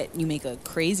either make a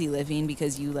crazy living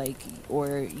because you like,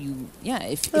 or you, yeah.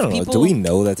 If I don't know. people, Do we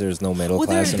know that there's no middle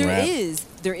class in rap?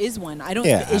 There is one. I don't.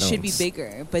 Yeah, it should be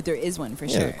bigger, but there is one for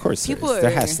Yeah, sure. of course there people is.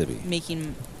 There are has to be.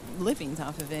 making livings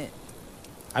off of it.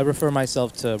 I refer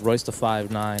myself to Royce the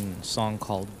 5'9" song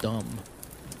called "Dumb,"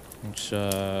 which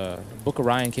Book of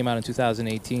Ryan came out in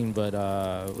 2018, but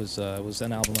it was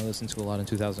an album I listened to a lot in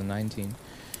 2019.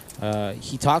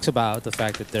 He talks about the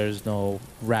fact that there's no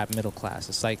rap middle class.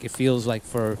 It's like, it feels like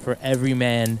for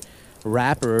everyman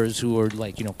rappers who are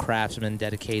like, craftsmen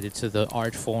dedicated to the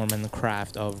art form and the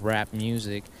craft of rap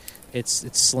music, it's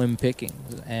slim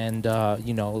pickings. And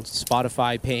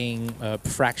Spotify paying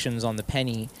fractions on the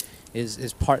penny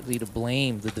is partly to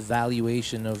blame. The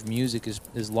devaluation of music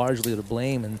is largely to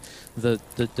blame, and there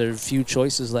are few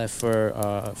choices left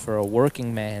for a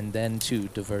working man than to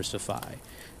diversify.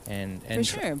 And For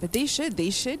sure, but they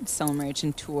should sell merch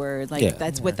and tour. Like, Yeah.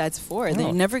 that's what that's for. No.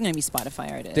 They're never going to be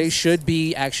Spotify artists. They should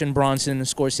be Action Bronson and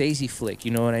Scorsese flick.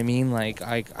 You know what I mean? Like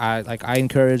I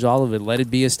encourage all of it. Let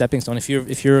it be a stepping stone. If you're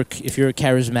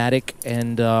charismatic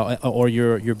and or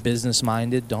you're business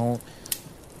minded, don't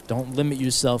limit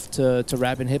yourself to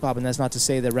rap and hip hop. And that's not to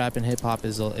say that rap and hip hop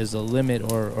is a limit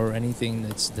or anything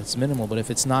that's minimal. But if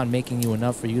it's not making you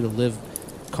enough for you to live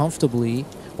comfortably,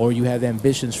 or you have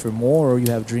ambitions for more, or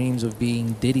you have dreams of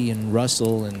being Diddy and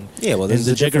Russell and there's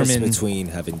the a difference Jiggerman between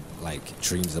having like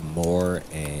dreams of more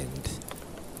and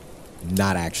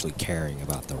not actually caring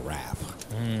about the rap.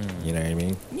 You know what I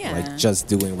mean? Yeah. Like just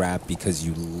doing rap because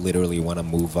you literally want to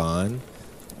move on.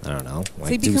 I don't know.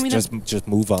 Like just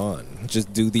move on.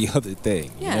 Just do the other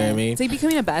thing. Yeah. You know what I mean? It's like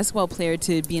becoming a basketball player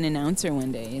to be an announcer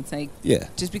one day. It's like, Yeah.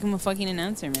 just become a fucking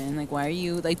announcer, man. Like, why are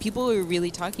you, like, people are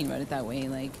really talking about it that way.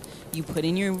 Like, you put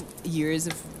in your years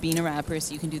of being a rapper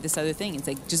so you can do this other thing. It's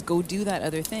like, just go do that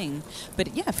other thing.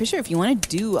 But yeah, for sure, if you want to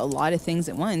do a lot of things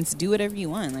at once, do whatever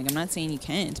you want. Like, I'm not saying you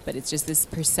can't, but it's just this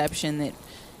perception that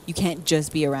you can't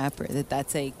just be a rapper.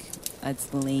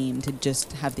 That's lame to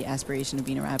just have the aspiration of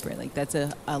being a rapper. Like, that's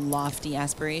a lofty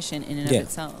aspiration in and of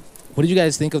itself. What did you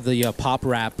guys think of the pop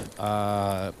rap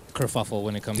kerfuffle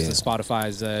when it comes to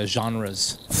Spotify's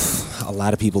genres? A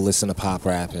lot of people listen to pop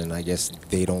rap, and I guess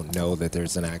they don't know that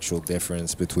there's an actual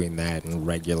difference between that and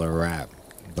regular rap.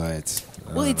 But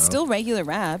Well, it's still regular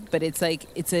rap, but it's like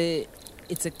it's a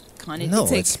kind of no,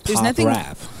 it's, like, it's there's pop nothing,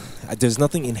 rap. There's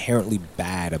nothing inherently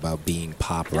bad about being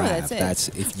pop No, rap. that's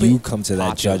it. If But you come to that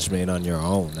popular. judgment on your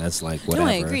own, that's like whatever.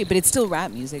 No, I agree, but it's still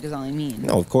rap music is all I mean.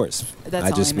 No, of course. That's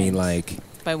I all just I mean meant. like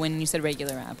But when you said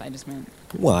regular rap, I just meant...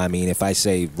 Well, I mean, if I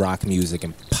say rock music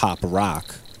and pop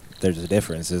rock, there's a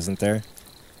difference, isn't there?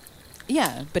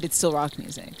 Yeah, but it's still rock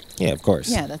music. Yeah, of course.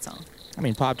 Yeah, that's all. I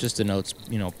mean, pop just denotes,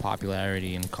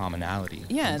 popularity and commonality.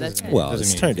 Yeah, It that's doesn't- right. Well, doesn't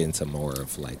it's mean- turned into more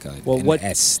of like an what-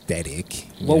 aesthetic.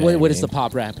 you Well, know what I is the mean?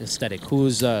 pop rap aesthetic? Who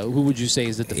would you say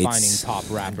is the defining It's pop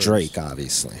rapper? Drake,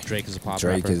 obviously. Drake is a pop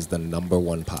Drake rapper. is the number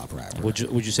one pop rapper. Would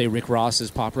you say Rick Ross is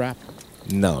pop rap?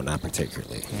 No, not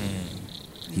particularly.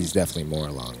 Hmm. He's definitely more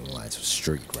along the lines of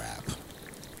street rap.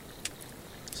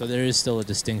 So there is still a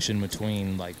distinction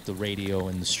between like the radio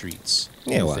and the streets.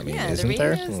 Yeah, well, I mean, Yeah, the isn't there?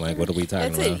 radio's- Like, what are we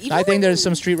talking That's it. about? Even I think when- there's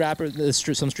some street rap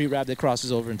that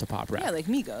crosses over into pop rap. Yeah, like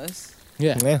Migos.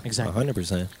 Yeah, Yeah, exactly.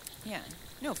 100%. Yeah.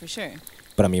 No, for sure.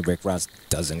 But I mean, Rick Ross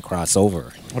doesn't cross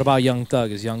over. What about Young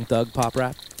Thug? Is Young Thug pop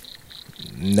rap?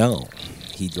 No,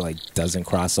 he like doesn't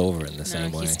cross over in the No,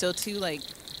 same way. he's still too, like,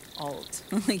 alt.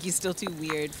 Like, he's still too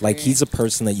weird for... Like he's a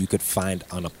person that you could find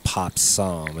on a pop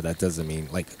song, but that doesn't mean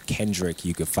like Kendrick.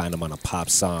 You could find him on a pop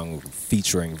song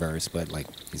featuring verse, but like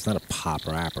he's not a pop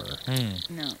rapper.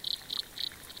 No.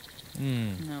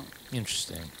 Hmm. No.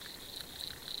 Interesting.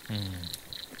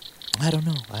 I don't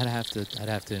know. I'd have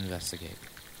to investigate.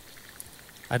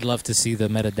 I'd love to see the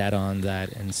metadata on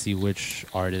that and see which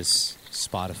artists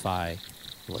Spotify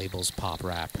labels pop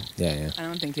rap. Yeah. I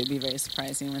don't think it'd be very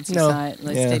surprising once you No. saw it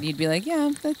listed. Yeah. You'd be like,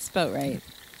 yeah, that's about right.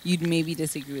 You'd maybe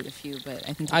disagree with a few, but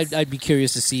I think I'd be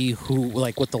curious to see who,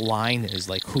 like, what the line is,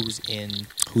 like, who's in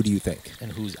Who do you think?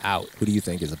 and who's out. Who do you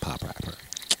think is a pop rapper?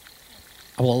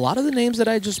 Well, a lot of the names that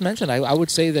I just mentioned, I would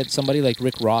say that somebody like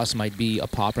Rick Ross might be a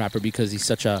pop rapper because he's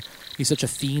such a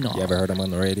phenom. You ever heard him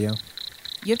on the radio?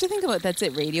 you have to think about that's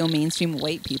it. Radio mainstream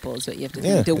white people is what you have to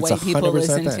think. Yeah, Do it's white people 100%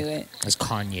 listen that. to it? Is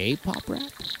Kanye pop rap?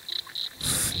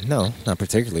 No, not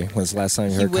particularly. When's the last time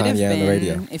you He heard would have Kanye on the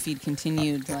radio? been if he'd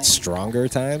continued. Like, Stronger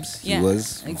times. Yeah, he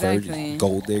was exactly.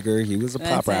 Gold Digger. He was a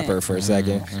pop That's it. rapper for a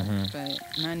second. but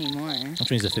not anymore.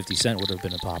 Which means that 50 Cent would have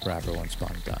been a pop rapper once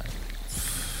upon a time.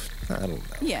 I don't know.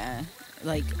 Yeah,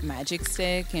 like Magic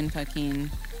Stick and fucking.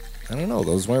 I don't know.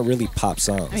 Those weren't really pop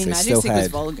songs. I mean, they Magic still Stick was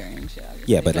had. vulgar and shit.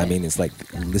 Obviously, Yeah, but I mean, it's like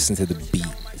listen to the beat.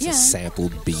 It's Yeah. a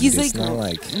sampled beat. He's it's like- not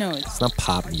like no, it's not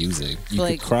pop music. You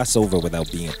Like- could cross over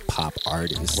without being a pop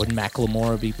artist. Would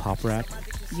Macklemore be pop rap?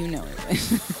 you know it.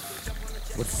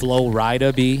 Would Flo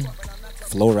Rida be?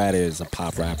 Flo Rida is a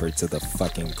pop rapper to the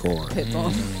fucking core.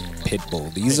 Pitbull.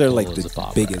 Pitbull. These Pitbull are like is a the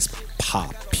pop biggest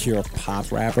pure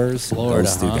pop rappers. Florida,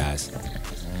 Those two huh? guys.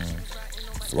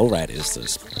 Flo Rida is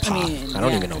just pop. I, mean, don't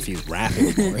yeah. even know if he's rapping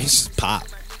anymore. He's just pop.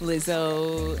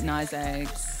 Lizzo, Nas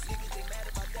X.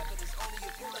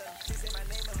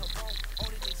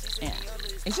 Yeah,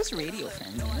 it's just radio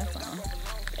friendly. That's all,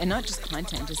 and not just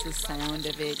content, just the sound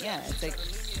of it. Yeah, it's like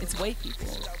it's white people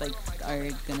like are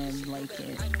gonna like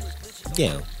it,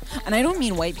 Yeah. and I don't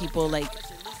mean white people like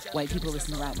white people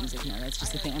listen to rap music now. That's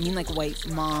just the thing. I mean like white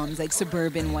moms, like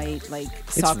suburban white, like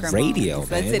soccer radio, moms.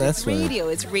 man. That's it. That's It's what- radio.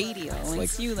 It's radio. Once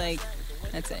like- you like,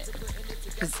 that's it.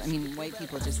 Because I mean, white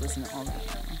people just listen to all that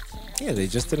now. Yeah, they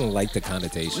just didn't like the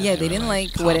connotation. Yeah, you they know, didn't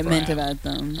like pop what it meant rap. about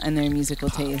them and their musical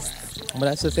taste. But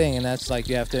that's the thing, and that's like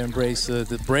you have to embrace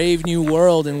the brave new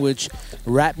world in which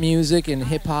rap music and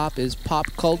hip hop is pop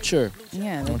culture.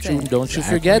 Yeah, Don't that's you it. don't you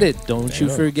Exactly. forget it. Don't you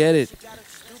Yeah. forget it.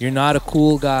 You're not a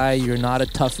cool guy. You're not a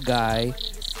tough guy.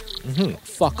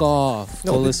 Fuck off.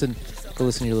 No, Go but- listen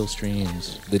to your little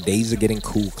streams. The days of getting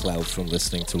cool clout from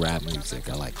listening to rap music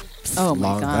are like Oh my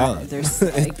long God, gone. there's,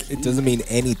 like- it doesn't mean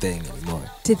anything anymore.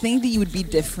 To think that you would be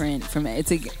different from it. It's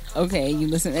like, okay, you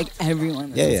listen, like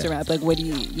everyone listens Yeah. to rap. Like, what do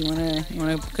you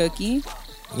want a cookie?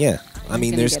 Yeah. I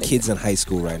mean, gonna there's get it. kids in high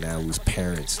school right now whose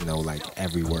parents know like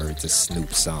every word to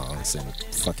Snoop songs and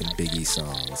fucking Biggie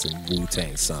songs and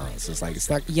Wu-Tang songs. It's like, it's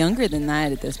not. Younger than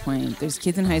that at this point. There's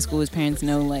kids in high school whose parents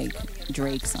know like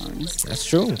Drake songs. That's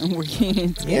true. And we're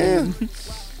it's Yeah.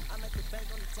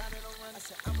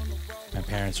 My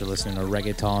parents are listening to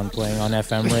reggaeton playing on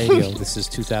FM radio. This is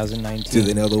 2019. Do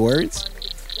they know the words?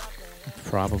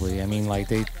 Probably. I mean, like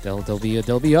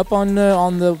they'll be up on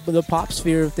the pop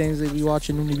sphere of things. They'll be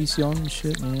watching Univision and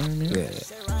shit. You know what I mean? Yeah.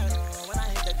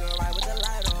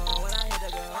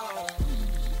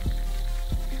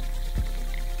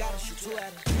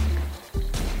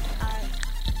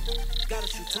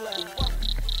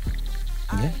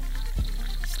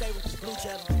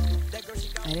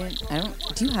 Yeah. I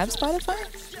don't. Do you have Spotify?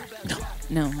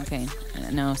 No. No. Okay.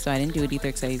 No. So I didn't do it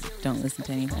either because I don't listen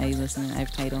to anything. I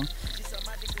have Tidal.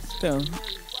 So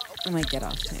I might get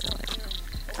off Tidal.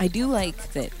 I do like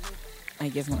that. I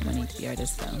give more money to the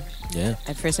artist though. Yeah.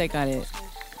 At first, I got it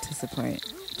to support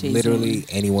Jay-Z. Literally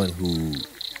anyone who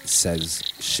says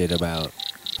shit about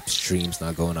streams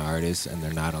not going to artists and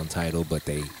they're not on Tidal, but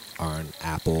they are on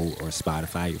Apple or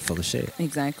Spotify, you're full of shit.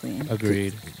 Exactly.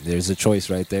 Agreed. There's a choice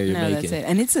right there you're No, making. that's it.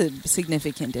 And it's a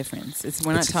significant difference.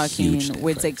 We're not It's a talking huge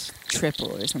where it's like difference.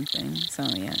 triple or something. So,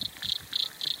 yeah.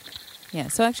 Yeah,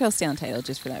 so actually I'll stay on Tidal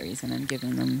just for that reason. I'm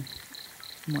giving them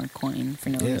more coin for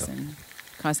no Yeah. reason.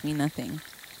 Cost me nothing.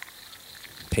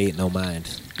 Pay it no mind.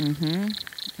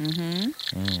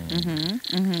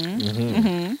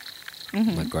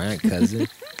 My grand cousin.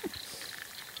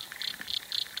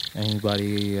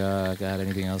 Anybody got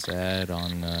anything else to add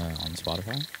on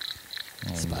Spotify?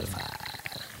 Spotify.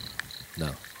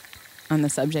 No. On the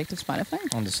subject of Spotify?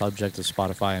 On the subject of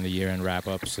Spotify and the year-end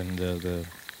wrap-ups and the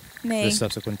Nay.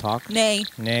 subsequent talk? Nay.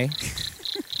 Nay?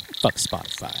 Fuck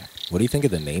Spotify. What do you think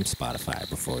of the name Spotify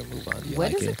before we move on? Do you Where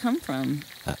like does it come from?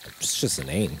 It's just a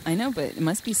name. I know, but it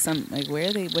must be some, like, what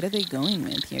are they going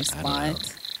with here? I don't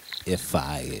know.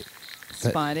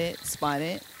 Spot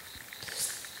it.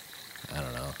 I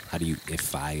don't know. How do you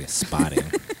ify spotting?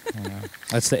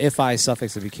 That's the if-I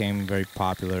suffix that became very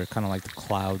popular, kind of like the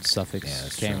cloud suffix Yeah,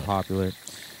 that's became true. popular.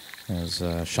 There's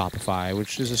Shopify,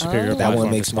 which is a superior Oh. That one platform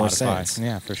to makes more Spotify. sense.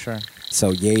 Yeah, for sure. So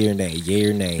yay or nay? Yay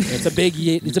or nay? It's a big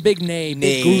nay,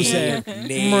 big goose egg.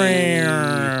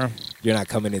 Nay. You're not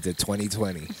coming into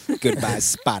 2020. Goodbye,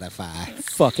 Spotify.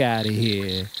 Fuck out of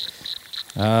here.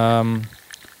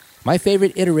 My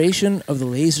favorite iteration of the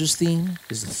Lasers theme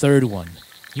is the third one.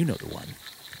 You know the one.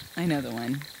 I know the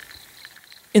one.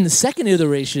 In the second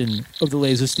iteration of the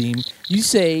Lasers theme, you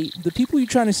say the people you're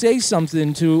trying to say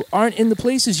something to aren't in the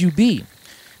places you be.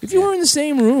 If you were in the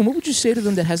same room, what would you say to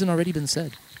them that hasn't already been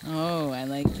said? Oh, I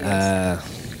like this.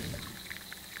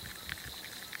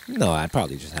 No, I'd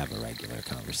probably just have a regular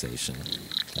conversation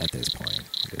at this point.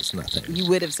 There's nothing. You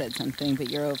would have said something, but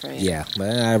you're over it. Yeah, but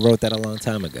I wrote that a long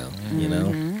time ago, you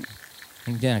know?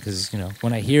 Yeah, because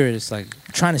when I hear it, it's like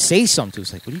trying to say something.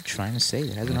 It's like, what are you trying to say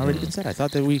that hasn't already been said? I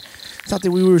thought that we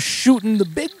were shooting the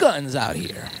big guns out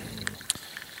here.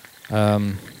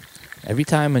 Every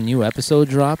time a new episode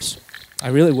drops, I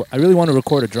really want to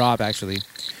record a drop. Actually,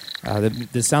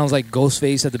 this sounds like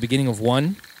Ghostface at the beginning of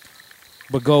one,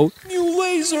 but go new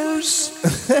lasers.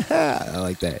 I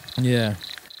like that. Yeah,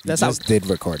 You just did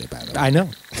record it, by the way. I know.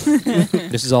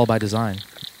 This is all by design.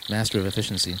 Master of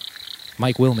efficiency.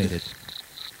 Mike Will made it.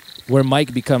 Where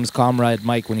Mike becomes Comrade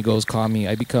Mike when he goes commie,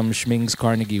 I become Schmings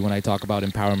Carnegie when I talk about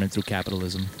empowerment through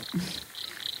capitalism.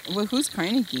 Well, who's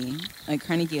Carnegie? Like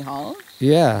Carnegie Hall?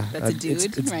 Yeah. That's a dude,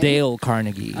 It's right? Dale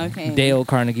Carnegie. Okay. Dale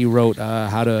Carnegie wrote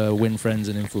How to Win Friends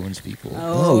and Influence People.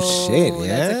 Oh, shit,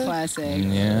 That's yeah? a classic.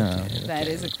 Yeah. That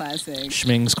is a classic.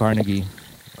 Schmings Carnegie.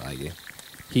 I like it.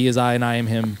 He is I and I am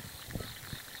him.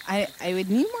 I would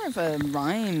need more of a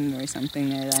rhyme or something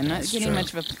there. I'm not That's getting true.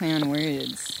 much of a play on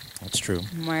words. That's true.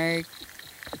 Mark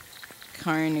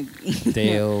Carnegie.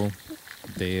 Dale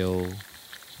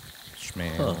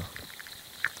Schmale.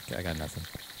 Okay, I got nothing.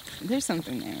 There's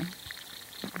something there.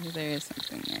 There is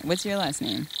something there. What's your last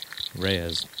name?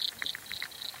 Reyes.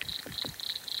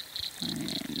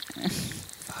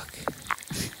 Fuck.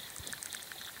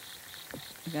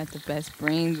 You got the best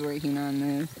brains working on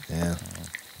this. Yeah.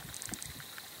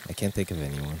 I can't think of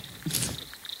anyone.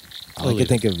 All I Believe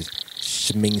can think of is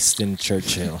Schmingston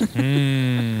Churchill,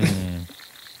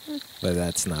 but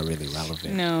that's not really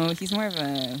relevant. No, he's more of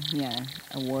a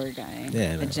war guy.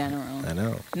 Yeah, I know. A general. I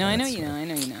know. No, I know That's you know. I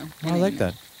know you know. I like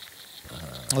that.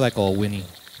 I like all Winnie.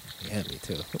 Yeah, me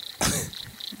too.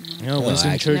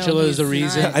 Winston I- Churchill No, is the he's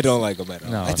reason. not. I don't like him at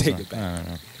all. No, I it's take not. it back.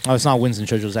 No. Oh, it's not Winston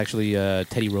Churchill. It's actually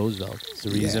Teddy Roosevelt. It's the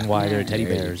reason Yeah. why they're Yeah. teddy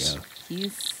There you bears. go.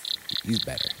 He's He's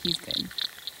better. good.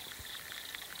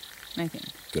 I think.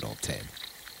 Good old Ted.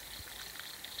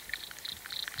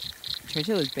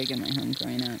 Churchill was big in my home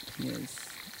growing up. He was,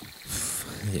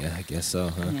 Yeah, I guess so,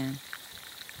 huh? yeah.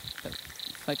 But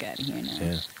fuck out of here now.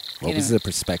 Yeah. What was the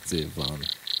perspective on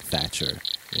Thatcher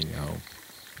in your home?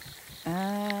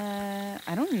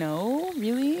 I don't know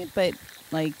really, but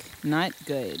like not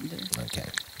good. Okay.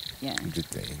 Yeah.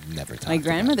 They never talked My about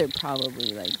grandmother it.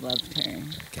 probably like loved her.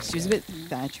 Okay, She was a bit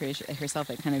Thatcherish herself,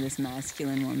 like kind of this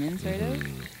masculine woman, sort of.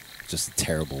 Just a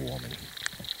terrible woman.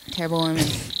 Terrible woman.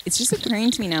 It's just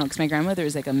occurring to me now because my grandmother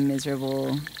was like a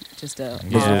miserable, just a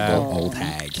Miserable awful- old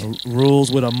hag.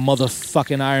 Rules with a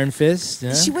motherfucking iron fist.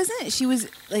 Yeah? She wasn't. She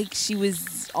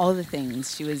was all the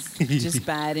things. She was just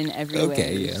bad in every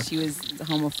Okay, way. yeah. She was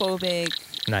homophobic,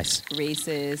 Nice.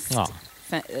 racist, Oh.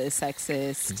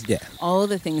 sexist. Yeah. All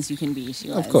the things you can be, she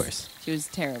was. Of course. She was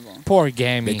terrible. Poor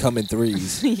Gammy. They come in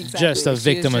threes. Exactly. Just a She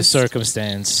victim of was just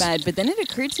circumstance. bad. But then it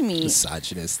occurred to me,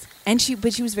 Misogynist. and she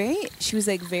was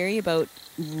like very about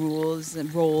rules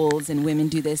and roles and women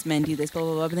do this, men do this, blah,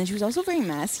 blah, blah. But then she was also very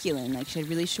masculine. Like she had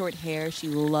really short hair. She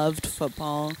loved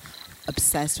football,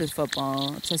 obsessed with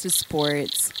football, obsessed with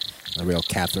sports. A real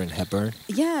Katharine Hepburn.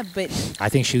 Yeah, but I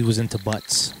think she was into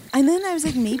butts. and then I was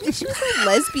like, maybe she was a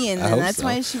lesbian, I and hope that's so.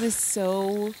 why she was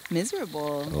so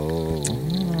miserable. Oh.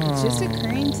 It's just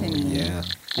occurring to me. Yeah.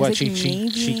 I What, was like,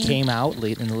 she came out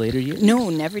late in the later years? No,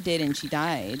 never did, and she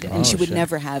died. Oh, And she would shit.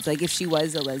 never have. Like, if she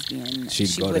was a lesbian, She'd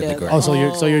she go to would the have. grave. Oh, so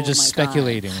you're just my God.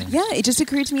 speculating. Yeah, it just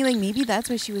occurred to me, like, maybe that's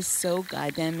why she was so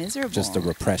goddamn miserable. Just the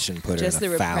repression put Just her the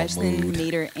in a foul repression mood.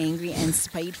 made her angry and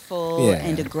spiteful Yeah.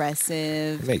 and It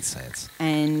aggressive. makes sense.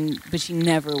 But she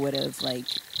never would have, like,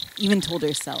 even told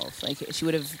herself. Like, she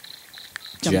would have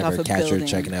Did jumped you off ever a catch building. her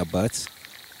checking out butts?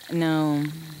 No.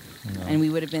 And we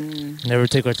would have been. Never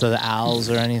took her to the Owls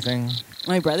or anything.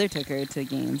 My brother took her to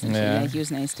games, and Yeah. he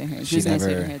was nice to her. He She was nicer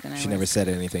to never. her than I She was. never said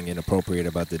anything inappropriate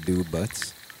about the dude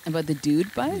butts. About the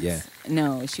dude butts? Yeah.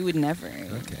 No, she would never.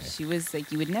 Okay. She was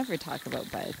like, you would never talk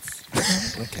about butts.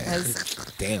 Okay. As-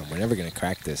 Damn, we're never gonna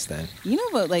crack this then. You know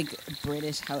about like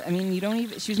British house? I mean, you don't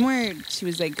even. She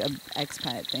was like a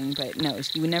expat thing, but no,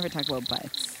 you would never talk about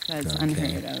butts. That's Okay.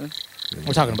 unheard of.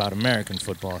 We're talking about American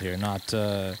football here, not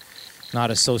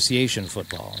association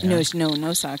football. yeah?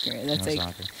 No soccer. That's No like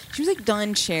soccer. she was like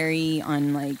Don Cherry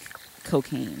on like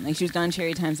cocaine. Like she was Don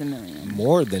Cherry times a million.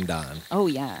 More than Don. Oh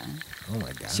yeah, Oh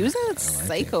my god. she was a I like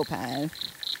psychopath.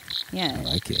 Yeah, I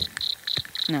like it.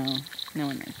 no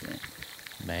one liked it.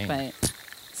 Man. But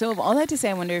so all that to say,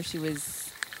 I wonder if she was.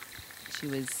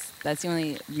 That's the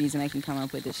only reason I can come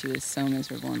up with that she was so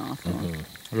miserable and awful. Mhm.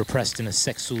 Repressed in a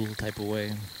sexual type of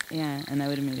way. Yeah, and that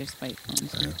would have made her spiteful. And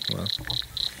shit. Well,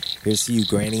 here's to you,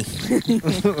 Granny.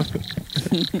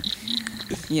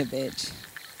 Yeah, bitch.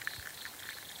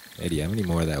 Hey, do you have any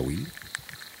more of that weed?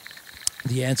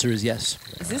 The answer is yes.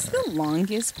 Is this the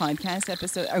longest podcast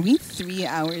episode? Are we 3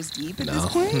 hours deep at No. this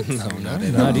point? No, not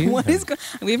at Not all. even. What is going?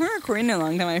 We've been recording a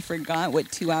long time. I forgot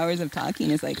what 2 hours of talking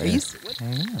is like. Are you?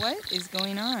 What is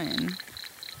going on?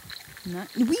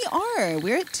 We are.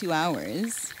 We're at 2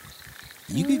 hours.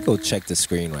 You could go check the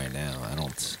screen right now. I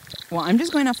don't. Well, I'm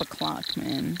just going off a clock,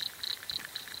 man.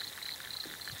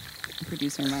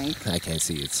 Producer Mike. I can't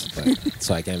see it, but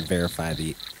so I can verify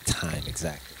the time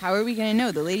exactly. How are we gonna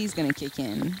know? The lady's gonna kick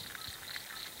in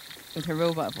with her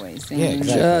robot voice. Yeah, and-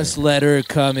 exactly. Just let her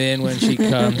come in when she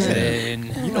comes in.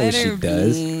 You know Let what she her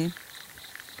does. be.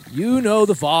 You know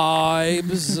the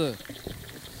vibes.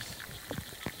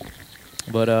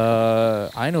 But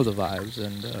I know the vibes,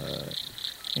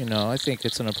 and I think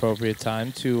it's an appropriate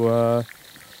time to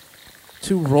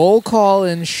roll call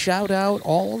and shout out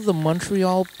all of the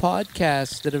Montreal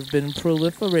podcasts that have been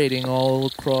proliferating all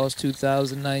across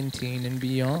 2019 and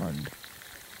beyond.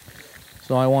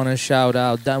 So I want to shout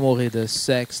out D'amour et de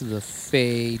Sex, The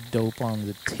Fade, Dope on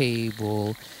the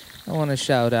Table. I want to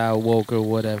shout out Woke or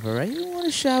Whatever. I even want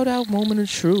to shout out Moment of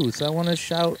Truth. I want to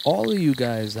shout all of you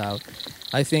guys out.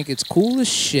 I think it's cool as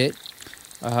shit.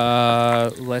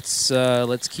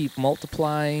 Let's keep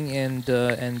multiplying and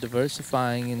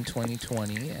diversifying in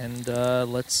 2020, and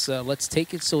let's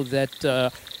take it so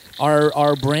that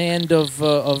our brand of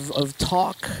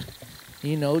talk,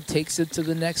 takes it to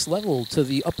the next level, to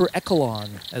the upper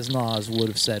echelon, as Nas would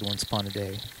have said once upon a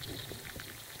day.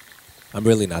 I'm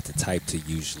really not the type to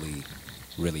usually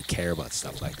really care about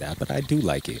stuff like that, but I do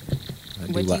like it.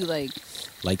 What do you like?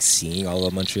 Like seeing all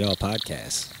the Montreal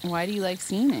podcasts. Why do you like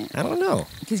seeing it? I don't know.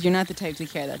 Because you're not the type to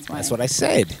care. That's why. That's what I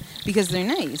said. Because they're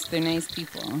nice. They're nice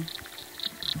people.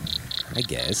 I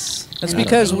guess. That's I don't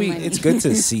because know. we- It's good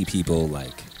to see people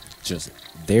like just.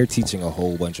 They're teaching a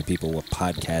whole bunch of people what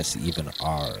podcasts even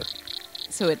are.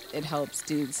 So it helps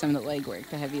do some of the legwork,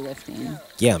 the heavy lifting.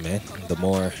 Yeah, man. The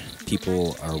more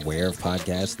people are aware of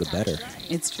podcasts, the better.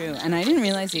 It's true. And I didn't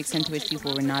realize the extent to which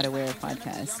people were not aware of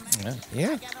podcasts.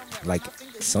 Yeah. Like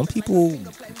some people,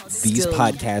 these Still-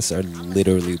 podcasts are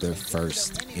literally their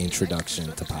first introduction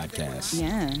to podcasts.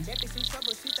 Yeah.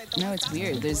 No, it's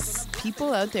weird. There's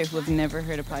people out there who have never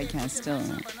heard a podcast still.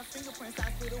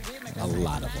 A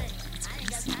lot of them.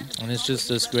 And it's just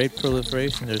this great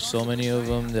proliferation. There's so many of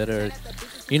them that are,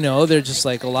 they're just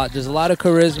like a lot. There's a lot of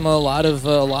charisma, a lot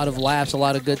of laughs, a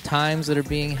lot of good times that are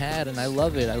being had, and I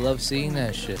love it. I love seeing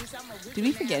that shit. Did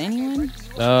we forget anyone?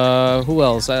 Who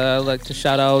else? I'd like to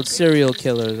shout out serial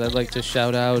killers. I'd like to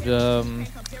shout out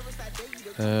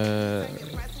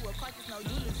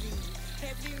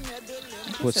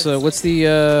I What's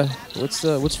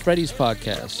Freddie's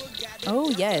podcast? Oh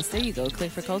yes, there you go.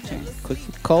 Click for Culture. Click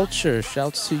for Culture.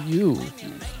 Shouts to you.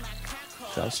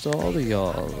 Shouts to all of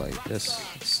y'all. Like this,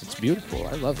 it's beautiful.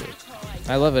 I love it.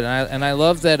 I love it, and I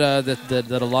love that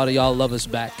that a lot of y'all love us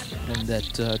back, and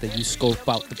that you scope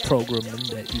out the program, and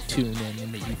that you tune in,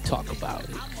 and that you talk about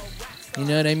it. You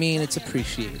know what I mean? It's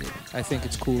appreciated. I think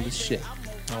it's cool as shit.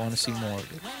 I want to see more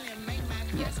of it.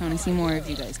 Yes, I want to see more of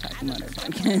you guys talking about our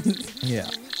podcast. Yeah.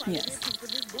 Yes.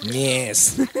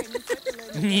 Yes.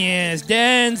 Yes,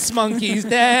 dance, monkeys,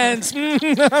 dance.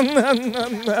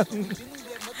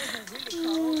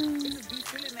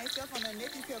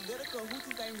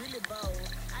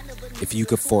 If you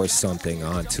could force something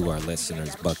onto our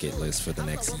listeners' bucket list for the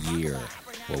next year,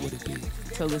 what would it be?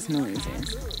 So listen to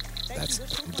losers.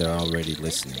 They're already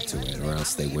listening to it, or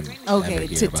else they wouldn't. Okay, ever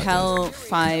hear to about tell this.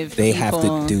 5 They people. have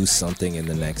to do something in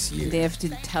the next year. They have to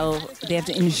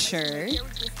ensure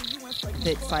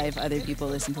that 5 other people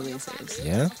listen to losers.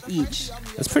 Yeah, Each.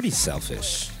 that's pretty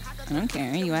selfish. I don't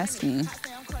care. You asked me.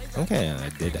 Okay, I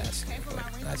did ask you, but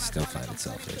I still find it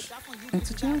selfish.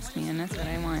 That's what you asked me, and that's what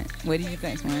I want. What do you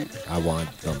guys want? I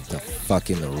want them to fuck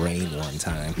in the rain one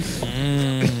time.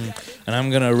 And I'm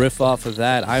gonna riff off of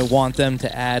that. I want them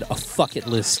to add a fuck it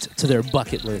list to their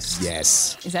bucket list.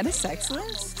 Yes. Is that a sex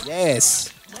list?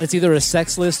 Yes. It's either a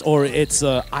sex list or it's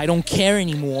a I don't care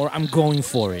anymore. I'm going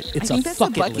for it. It's I think a that's fuck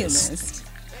a it bucket list. list.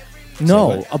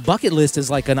 No, a bucket list is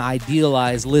like an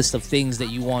idealized list of things that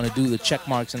you want to do, the check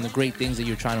marks and the great things that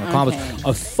you're trying to accomplish. Okay.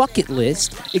 A fuck it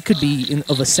list, it could be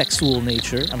of a sexual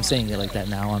nature. I'm saying it like that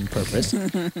now on purpose.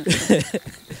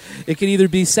 It could either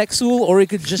be sexual or it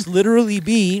could just literally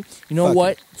be, you know Fuck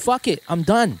what? Fuck it. I'm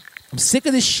done. I'm sick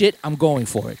of this shit. I'm going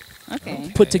for it.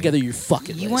 Okay. Put together your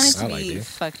fucking You list. want it to I like be it.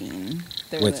 fucking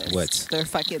their What- list. what? Their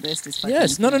fucking list is fucking.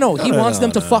 Yes. No. He No, wants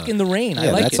them to no. fuck in the rain. Yeah,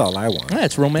 I like that's it. all I want. Yeah,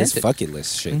 it's romantic. This bucket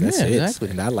list shit. That's Yeah, it. exactly.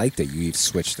 And I like that you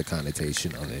switched the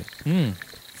connotation of it. Mm.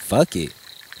 Fuck it.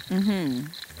 Mm-hmm.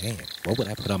 Man, what would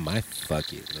I put on my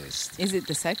fuck it list? Is it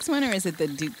the sex one or is it the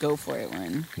go for it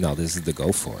one? No, this is the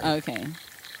go for it. Okay.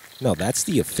 No, that's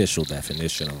the official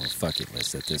definition of a fuck it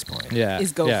list at this point. Yeah.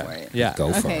 Is go yeah, for it. Yeah.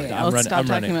 Go for Okay, it. I'll I'm stop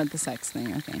talking running. about the sex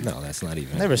thing. Okay. No, that's not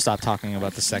even. Never stop talking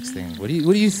about the sex thing. What do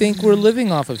you think we're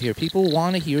living off of here? People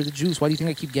want to hear the juice. Why do you think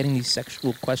I keep getting these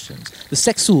sexual questions? The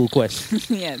sexual questions.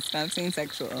 Yeah, stop saying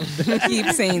sexual.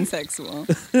 Keep saying sexual.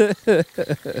 I'm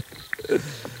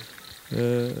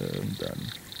done.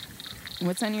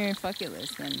 What's on your fuck it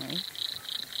list then, Mike?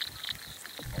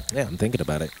 Yeah, I'm thinking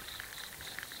about it.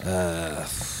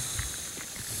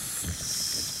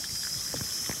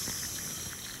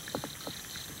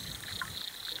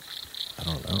 I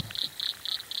don't know.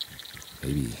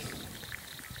 Maybe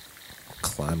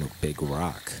climb a big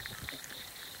rock.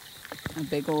 A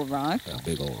big old rock? A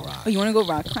big old rock. Oh, you want to go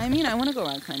rock climbing? I want to go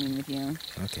rock climbing with you.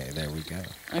 Okay, there we go.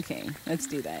 Okay, let's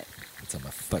do that. It's on my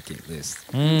fucking list.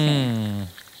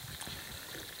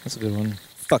 That's a good one.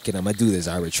 Fuck it, I'm gonna do this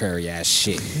arbitrary ass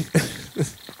shit.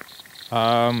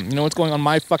 You know what's going on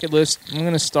my fucking list? I'm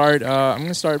gonna start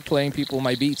playing people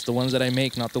my beats, the ones that I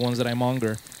make, not the ones that I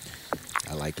monger.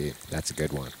 I like it. That's a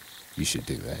good one. You should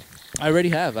do that. I already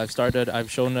have. I've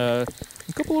shown a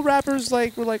couple of rappers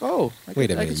were like, oh.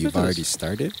 Wait a I minute, could you've spit to already this.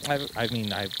 started? I've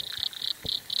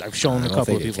shown I a don't couple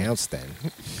think of it people. counts then.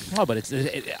 No, but it's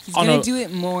He's on going a to do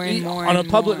it more and more on a and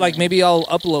public, more. like maybe I'll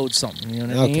upload something. You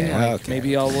know what I mean? Okay, Like, okay,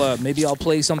 maybe I'll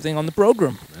play something on the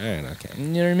program. All right, okay. You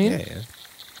know what I mean? Yeah.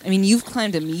 I mean, you've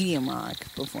climbed a medium rock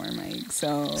before, Mike,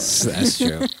 so That's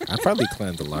true. I probably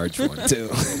climbed the large one too.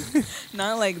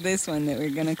 not like this one that we're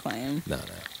going to climb. No.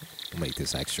 We'll make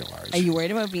this extra large. Are you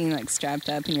worried about being like strapped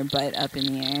up and your butt up in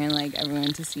the air and like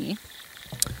everyone to see?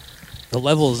 The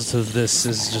levels of this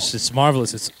it's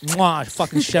marvelous. It's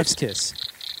fucking chef's kiss.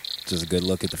 Just a good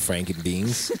look at the Franken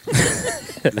beans. Is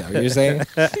that what you're saying?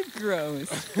 Gross.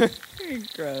 Very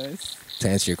gross. To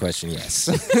answer your question, yes.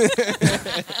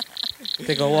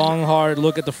 Take a long, hard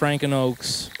look at the Franken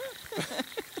Oaks.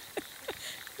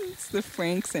 It's the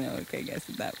Franks and Oak, I guess,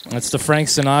 at that point. That's the Frank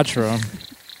Sinatra.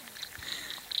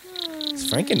 Is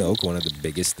Franken Oak one of the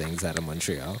biggest things out of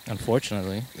Montreal?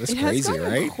 Unfortunately, That's it has crazy,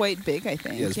 gotten right? quite big, I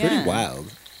think. Yeah, it's pretty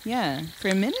wild. Yeah. For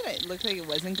a minute, it looked like it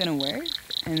wasn't going to work,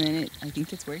 and then I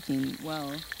think it's working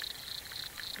well.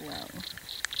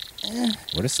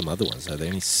 What are some other ones? Are there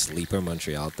any sleeper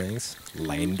Montreal things?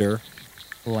 Lander?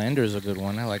 Lander's a good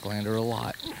one. I like Lander a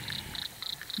lot.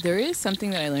 There is something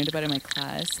that I learned about in my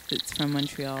class that's from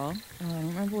Montreal. Oh, I don't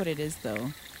remember what it is,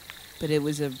 though. But it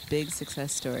was a big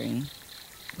success story.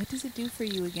 What does it do for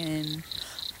you again?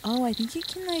 Oh, I think you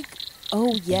can, like,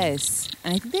 Oh yes,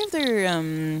 and I think they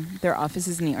have their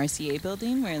offices in the RCA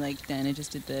building where like Diana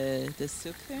just did the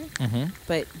souk there. Mm-hmm.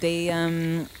 But they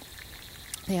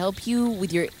help you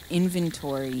with your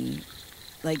inventory,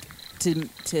 like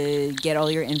to get all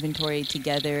your inventory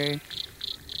together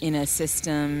in a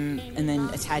system and then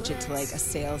attach it to like a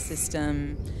sales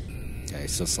system. Okay,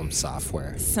 so some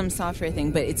software. Some software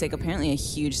thing, but it's like apparently a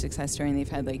huge success story, and they've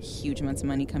had like huge amounts of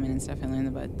money come in and stuff. I learned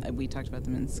about. We talked about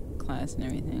them in class and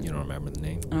everything. You don't remember the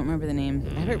name? I don't remember the name.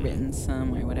 I have it written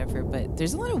somewhere, whatever. But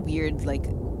there's a lot of weird like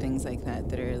things like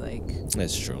that are like.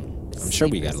 That's true. I'm sure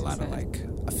we got a sleepers lot of inside.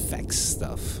 like effects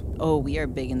stuff. Oh, we are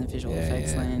big in the visual Yeah,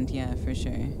 effects yeah. land, yeah, for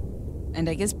sure. And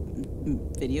I guess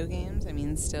video games. I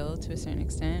mean, still to a certain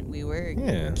extent, we were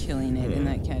Yeah. killing it in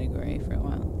that category for a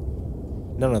while.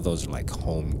 None of those are like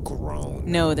homegrown.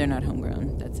 No, they're not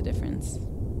homegrown. That's the difference.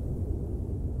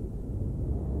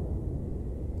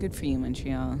 Good for you,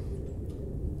 Montreal.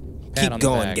 Pat Keep on the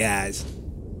going, back. guys.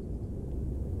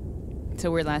 So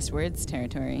we're last words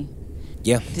territory.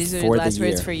 Yeah, These are for last the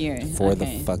words year. for year. For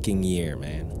Okay. the fucking year,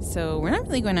 man. So we're not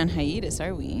really going on hiatus,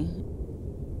 are we?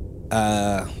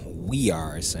 We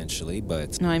are essentially,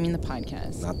 but No, I mean the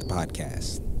podcast. not the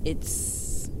podcast.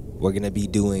 It's We're gonna be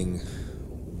doing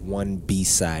one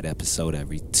B-side episode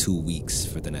every 2 weeks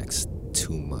for the next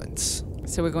 2 months.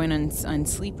 so we're going on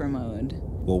sleeper mode.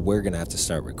 Well, we're gonna have to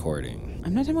start recording.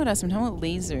 I'm not talking about us. I'm talking about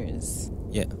lasers.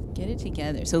 Yeah. Get it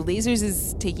together. So lasers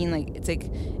is taking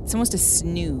it's almost a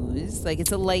snooze. Like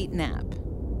it's a light nap.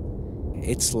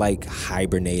 It's like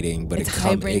hibernating, but It's it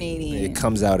hibernating. it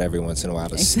comes out every once in a while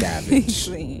to scavenge.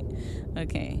 Exactly.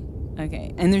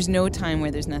 Okay. And there's no time where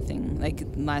there's nothing. Like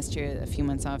last year, a few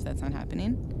months off, that's not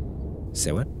happening.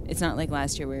 Say what? It's not like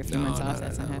last year where a few No, months no, off, no,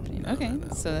 that's not no. happening. No, Okay. no.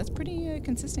 So that's pretty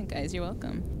consistent, guys. You're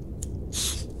welcome.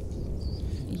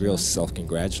 You're Real welcome.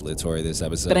 self-congratulatory this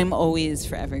episode. But I'm always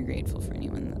forever grateful for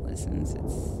anyone that listens.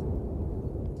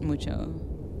 It's mucho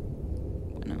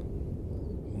bueno.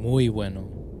 Muy bueno.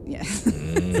 Yes.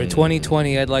 For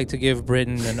 2020, I'd like to give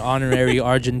Britain an honorary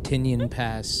Argentinian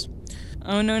pass.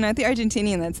 Oh no, not the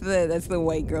Argentinian. That's the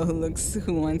white girl who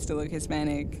wants to look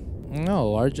Hispanic.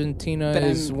 No, Argentina But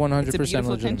is it's a 100%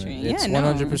 beautiful legitimate. country. It's Yeah,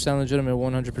 no. 100% legitimate,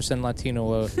 100%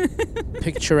 Latino,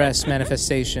 picturesque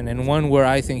manifestation, and one where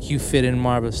I think you fit in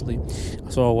marvelously.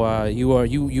 So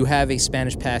you have a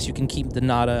Spanish pass. You can keep the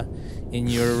nada in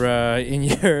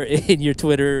your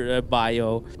Twitter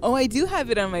bio. Oh, I do have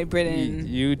it on my Britain.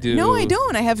 You do. No, I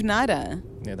don't. I have nada.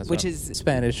 Yeah, that's Which what- is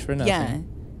Spanish for nothing. Yeah.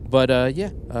 But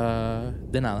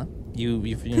de nada.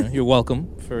 You're welcome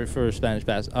for a Spanish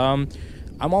pass.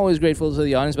 I'm always grateful to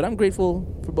the audience, but I'm grateful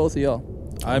for both of y'all.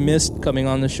 I missed coming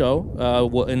on the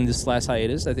show in this last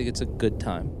hiatus. I think it's a good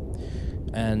time,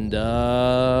 and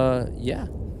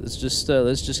let's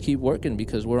just keep working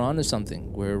because we're on to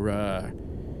something. We're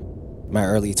My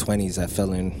early 20s, I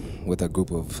fell in with a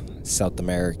group of South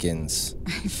Americans,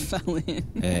 I fell in.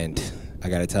 and I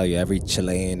gotta tell you, every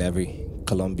Chilean, every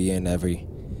Colombian,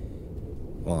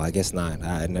 well, I guess not.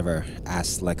 I never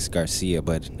asked Lex Garcia,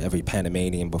 but every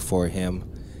Panamanian before him,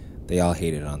 they all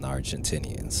hated on the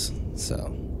Argentinians.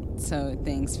 So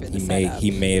Thanks for the he setup.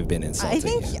 may have been insulting. I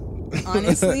think,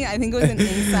 honestly, I think it was an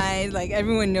inside. Like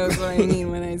everyone knows what I mean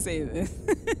when I say this.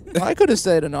 I could have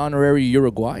said an honorary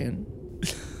Uruguayan.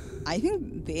 I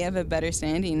think they have a better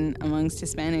standing amongst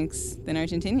Hispanics than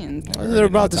Argentinians. Or They're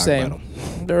about the talk same. about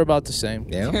 'em. They're about the same.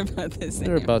 Yeah. They're about the same.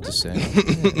 They're about the same.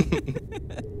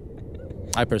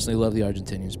 I personally love the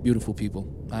Argentinians. Beautiful people.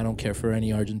 I don't care for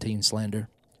any Argentine slander.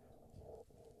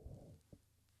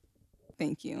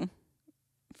 Thank you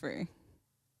for.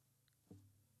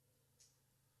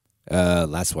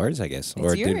 Last words, I guess. It's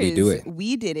Or yours. did we do it?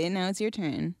 We did it. Now it's your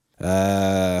turn.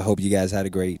 Hope you guys had a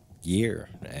great year,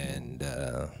 and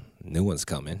new one's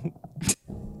coming.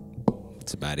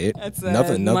 That's about it. That's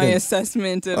nothing. my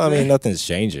assessment of. I mean, nothing's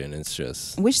changing. It's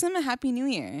just Wish them a happy new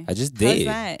year. I just How's did.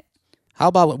 that? How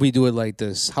about we do it like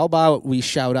this? How about we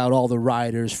shout out all the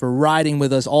riders for riding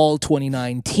with us all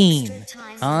 2019?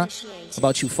 Huh? How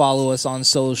about you follow us on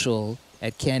social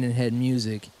at Cannonhead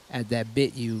Music, at that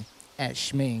bit you, at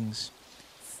Schmings.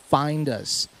 Find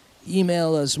us.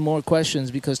 Email us more questions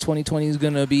because 2020 is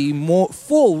going to be more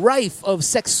full rife of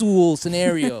sexual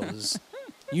scenarios.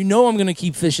 You know I'm going to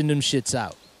keep fishing them shits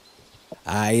out.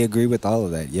 I agree with all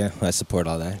of that. Yeah, I support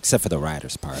all that, except for the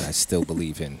riders part. I still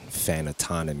believe in fan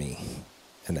autonomy,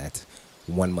 and that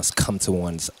one must come to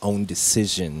one's own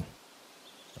decision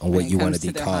on When what it you want comes to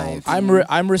be to their called. hive.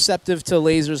 I'm receptive to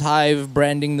Lasers Hive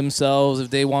branding themselves if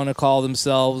they want to call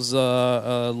themselves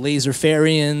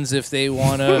Laserfarians, if they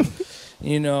want to,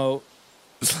 you know.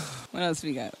 What else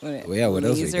we got? Well, yeah, what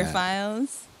else we Laser got?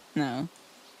 files? No.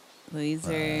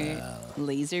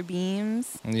 laser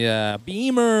beams. Yeah,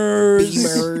 beamers.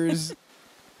 Beamers.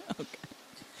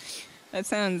 That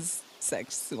sounds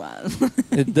sexual.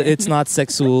 It's not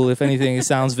sexual. If anything, it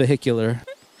sounds vehicular.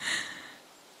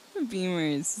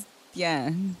 Beamers. Yeah.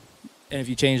 And if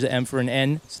you change the M for an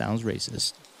N, sounds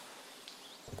racist.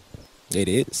 It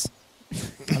is.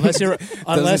 Unless you're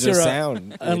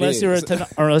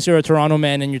a Toronto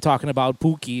man and you're talking about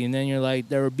Pookie, and then you're like,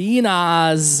 there are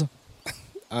beanas.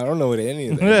 I don't know what any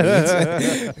of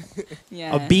that means.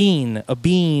 Yeah. A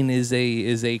bean is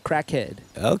a crackhead.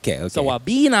 Okay. So a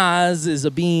beanas is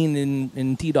a bean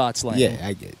in T-Dot slang. Yeah,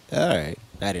 I get it. All right.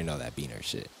 I didn't know that beaner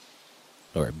shit.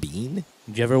 Or a bean?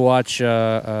 Did you ever watch was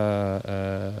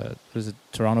it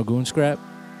Toronto Goon Scrap?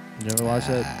 Did you ever watch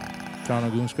that Toronto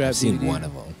Goon Scrap? I've seen DVD? one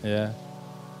of them. Yeah.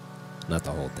 Not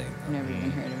the whole thing. I've never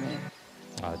even heard of it.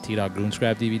 T-Dot Goon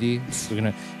Scrap DVD. We're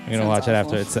gonna Sounds watch it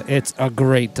awful. after. It's a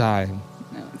great time,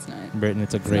 No, it's not. Britain.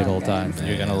 It's a great not old good. time.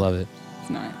 You're gonna love it. It's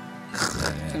not. It's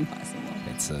Yeah, impossible.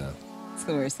 it's It's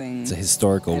the worst thing. a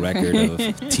historical record of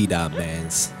T-Dot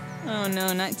Mans. Oh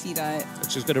no, not T-Dot.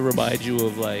 It's just gonna remind you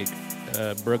of like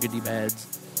Burgundy Mads.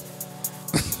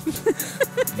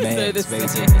 Mans, So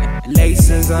basically.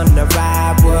 Laces on the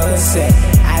ride was set.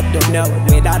 I don't know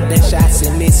with all the shots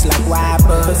and it's like why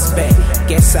buzz back.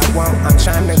 Guess I won't. I'm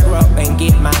trying to grow and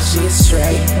get my shit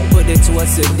straight. Put it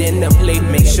towards the dinner plate.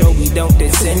 Make sure we don't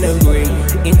disintegrate.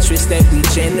 Interest that we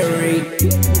generate.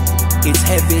 It's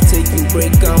heavy till you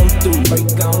break on through.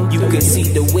 You can see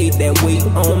the weight that weight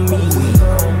on me.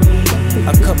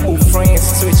 A couple friends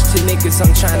switch to niggas,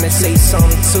 I'm trying to say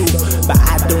something too. But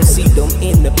I don't see them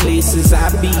in the places I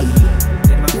be.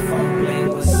 My phone play,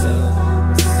 what's up?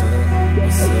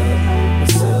 What's up?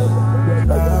 What's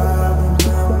up?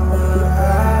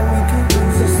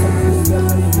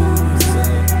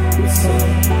 What's up?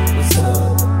 What's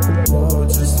up? Oh,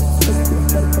 just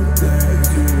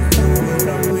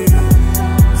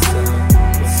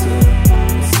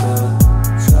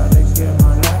try to get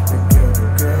my life together,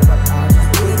 girl, but I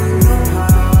just wouldn't know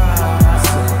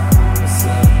how. What's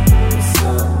up?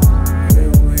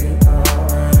 Here we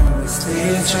are, and we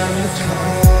still trying to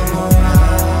come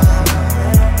around.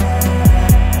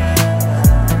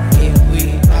 Here we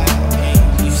are, and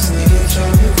you still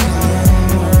trying to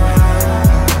come around.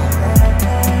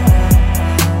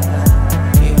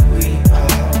 Here we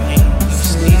are, and you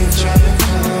still trying to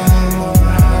come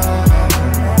around.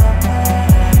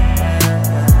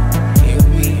 Here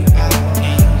we are,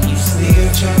 and you still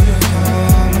trying to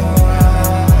come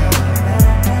around.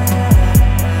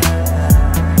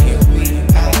 Here we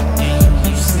are, and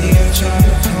you still trying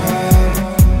to come.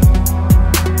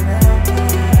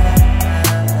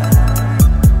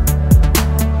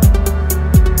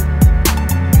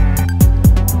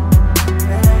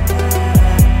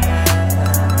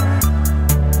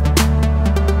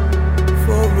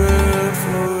 For real,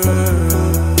 for real.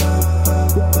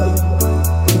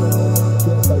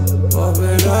 Pump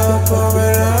it up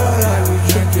like we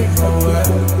drinking Moet.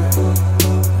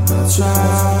 My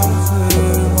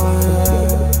childhood in my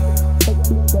head.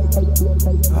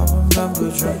 I remember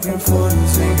drinking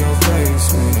 40s in your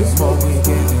basement. The more we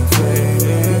getting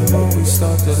faded, the more we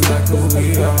start to like who we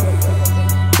are.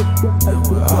 And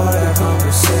with all that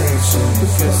conversation,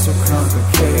 it gets so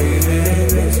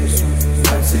complicated. It's just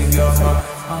lights in your heart.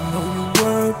 I know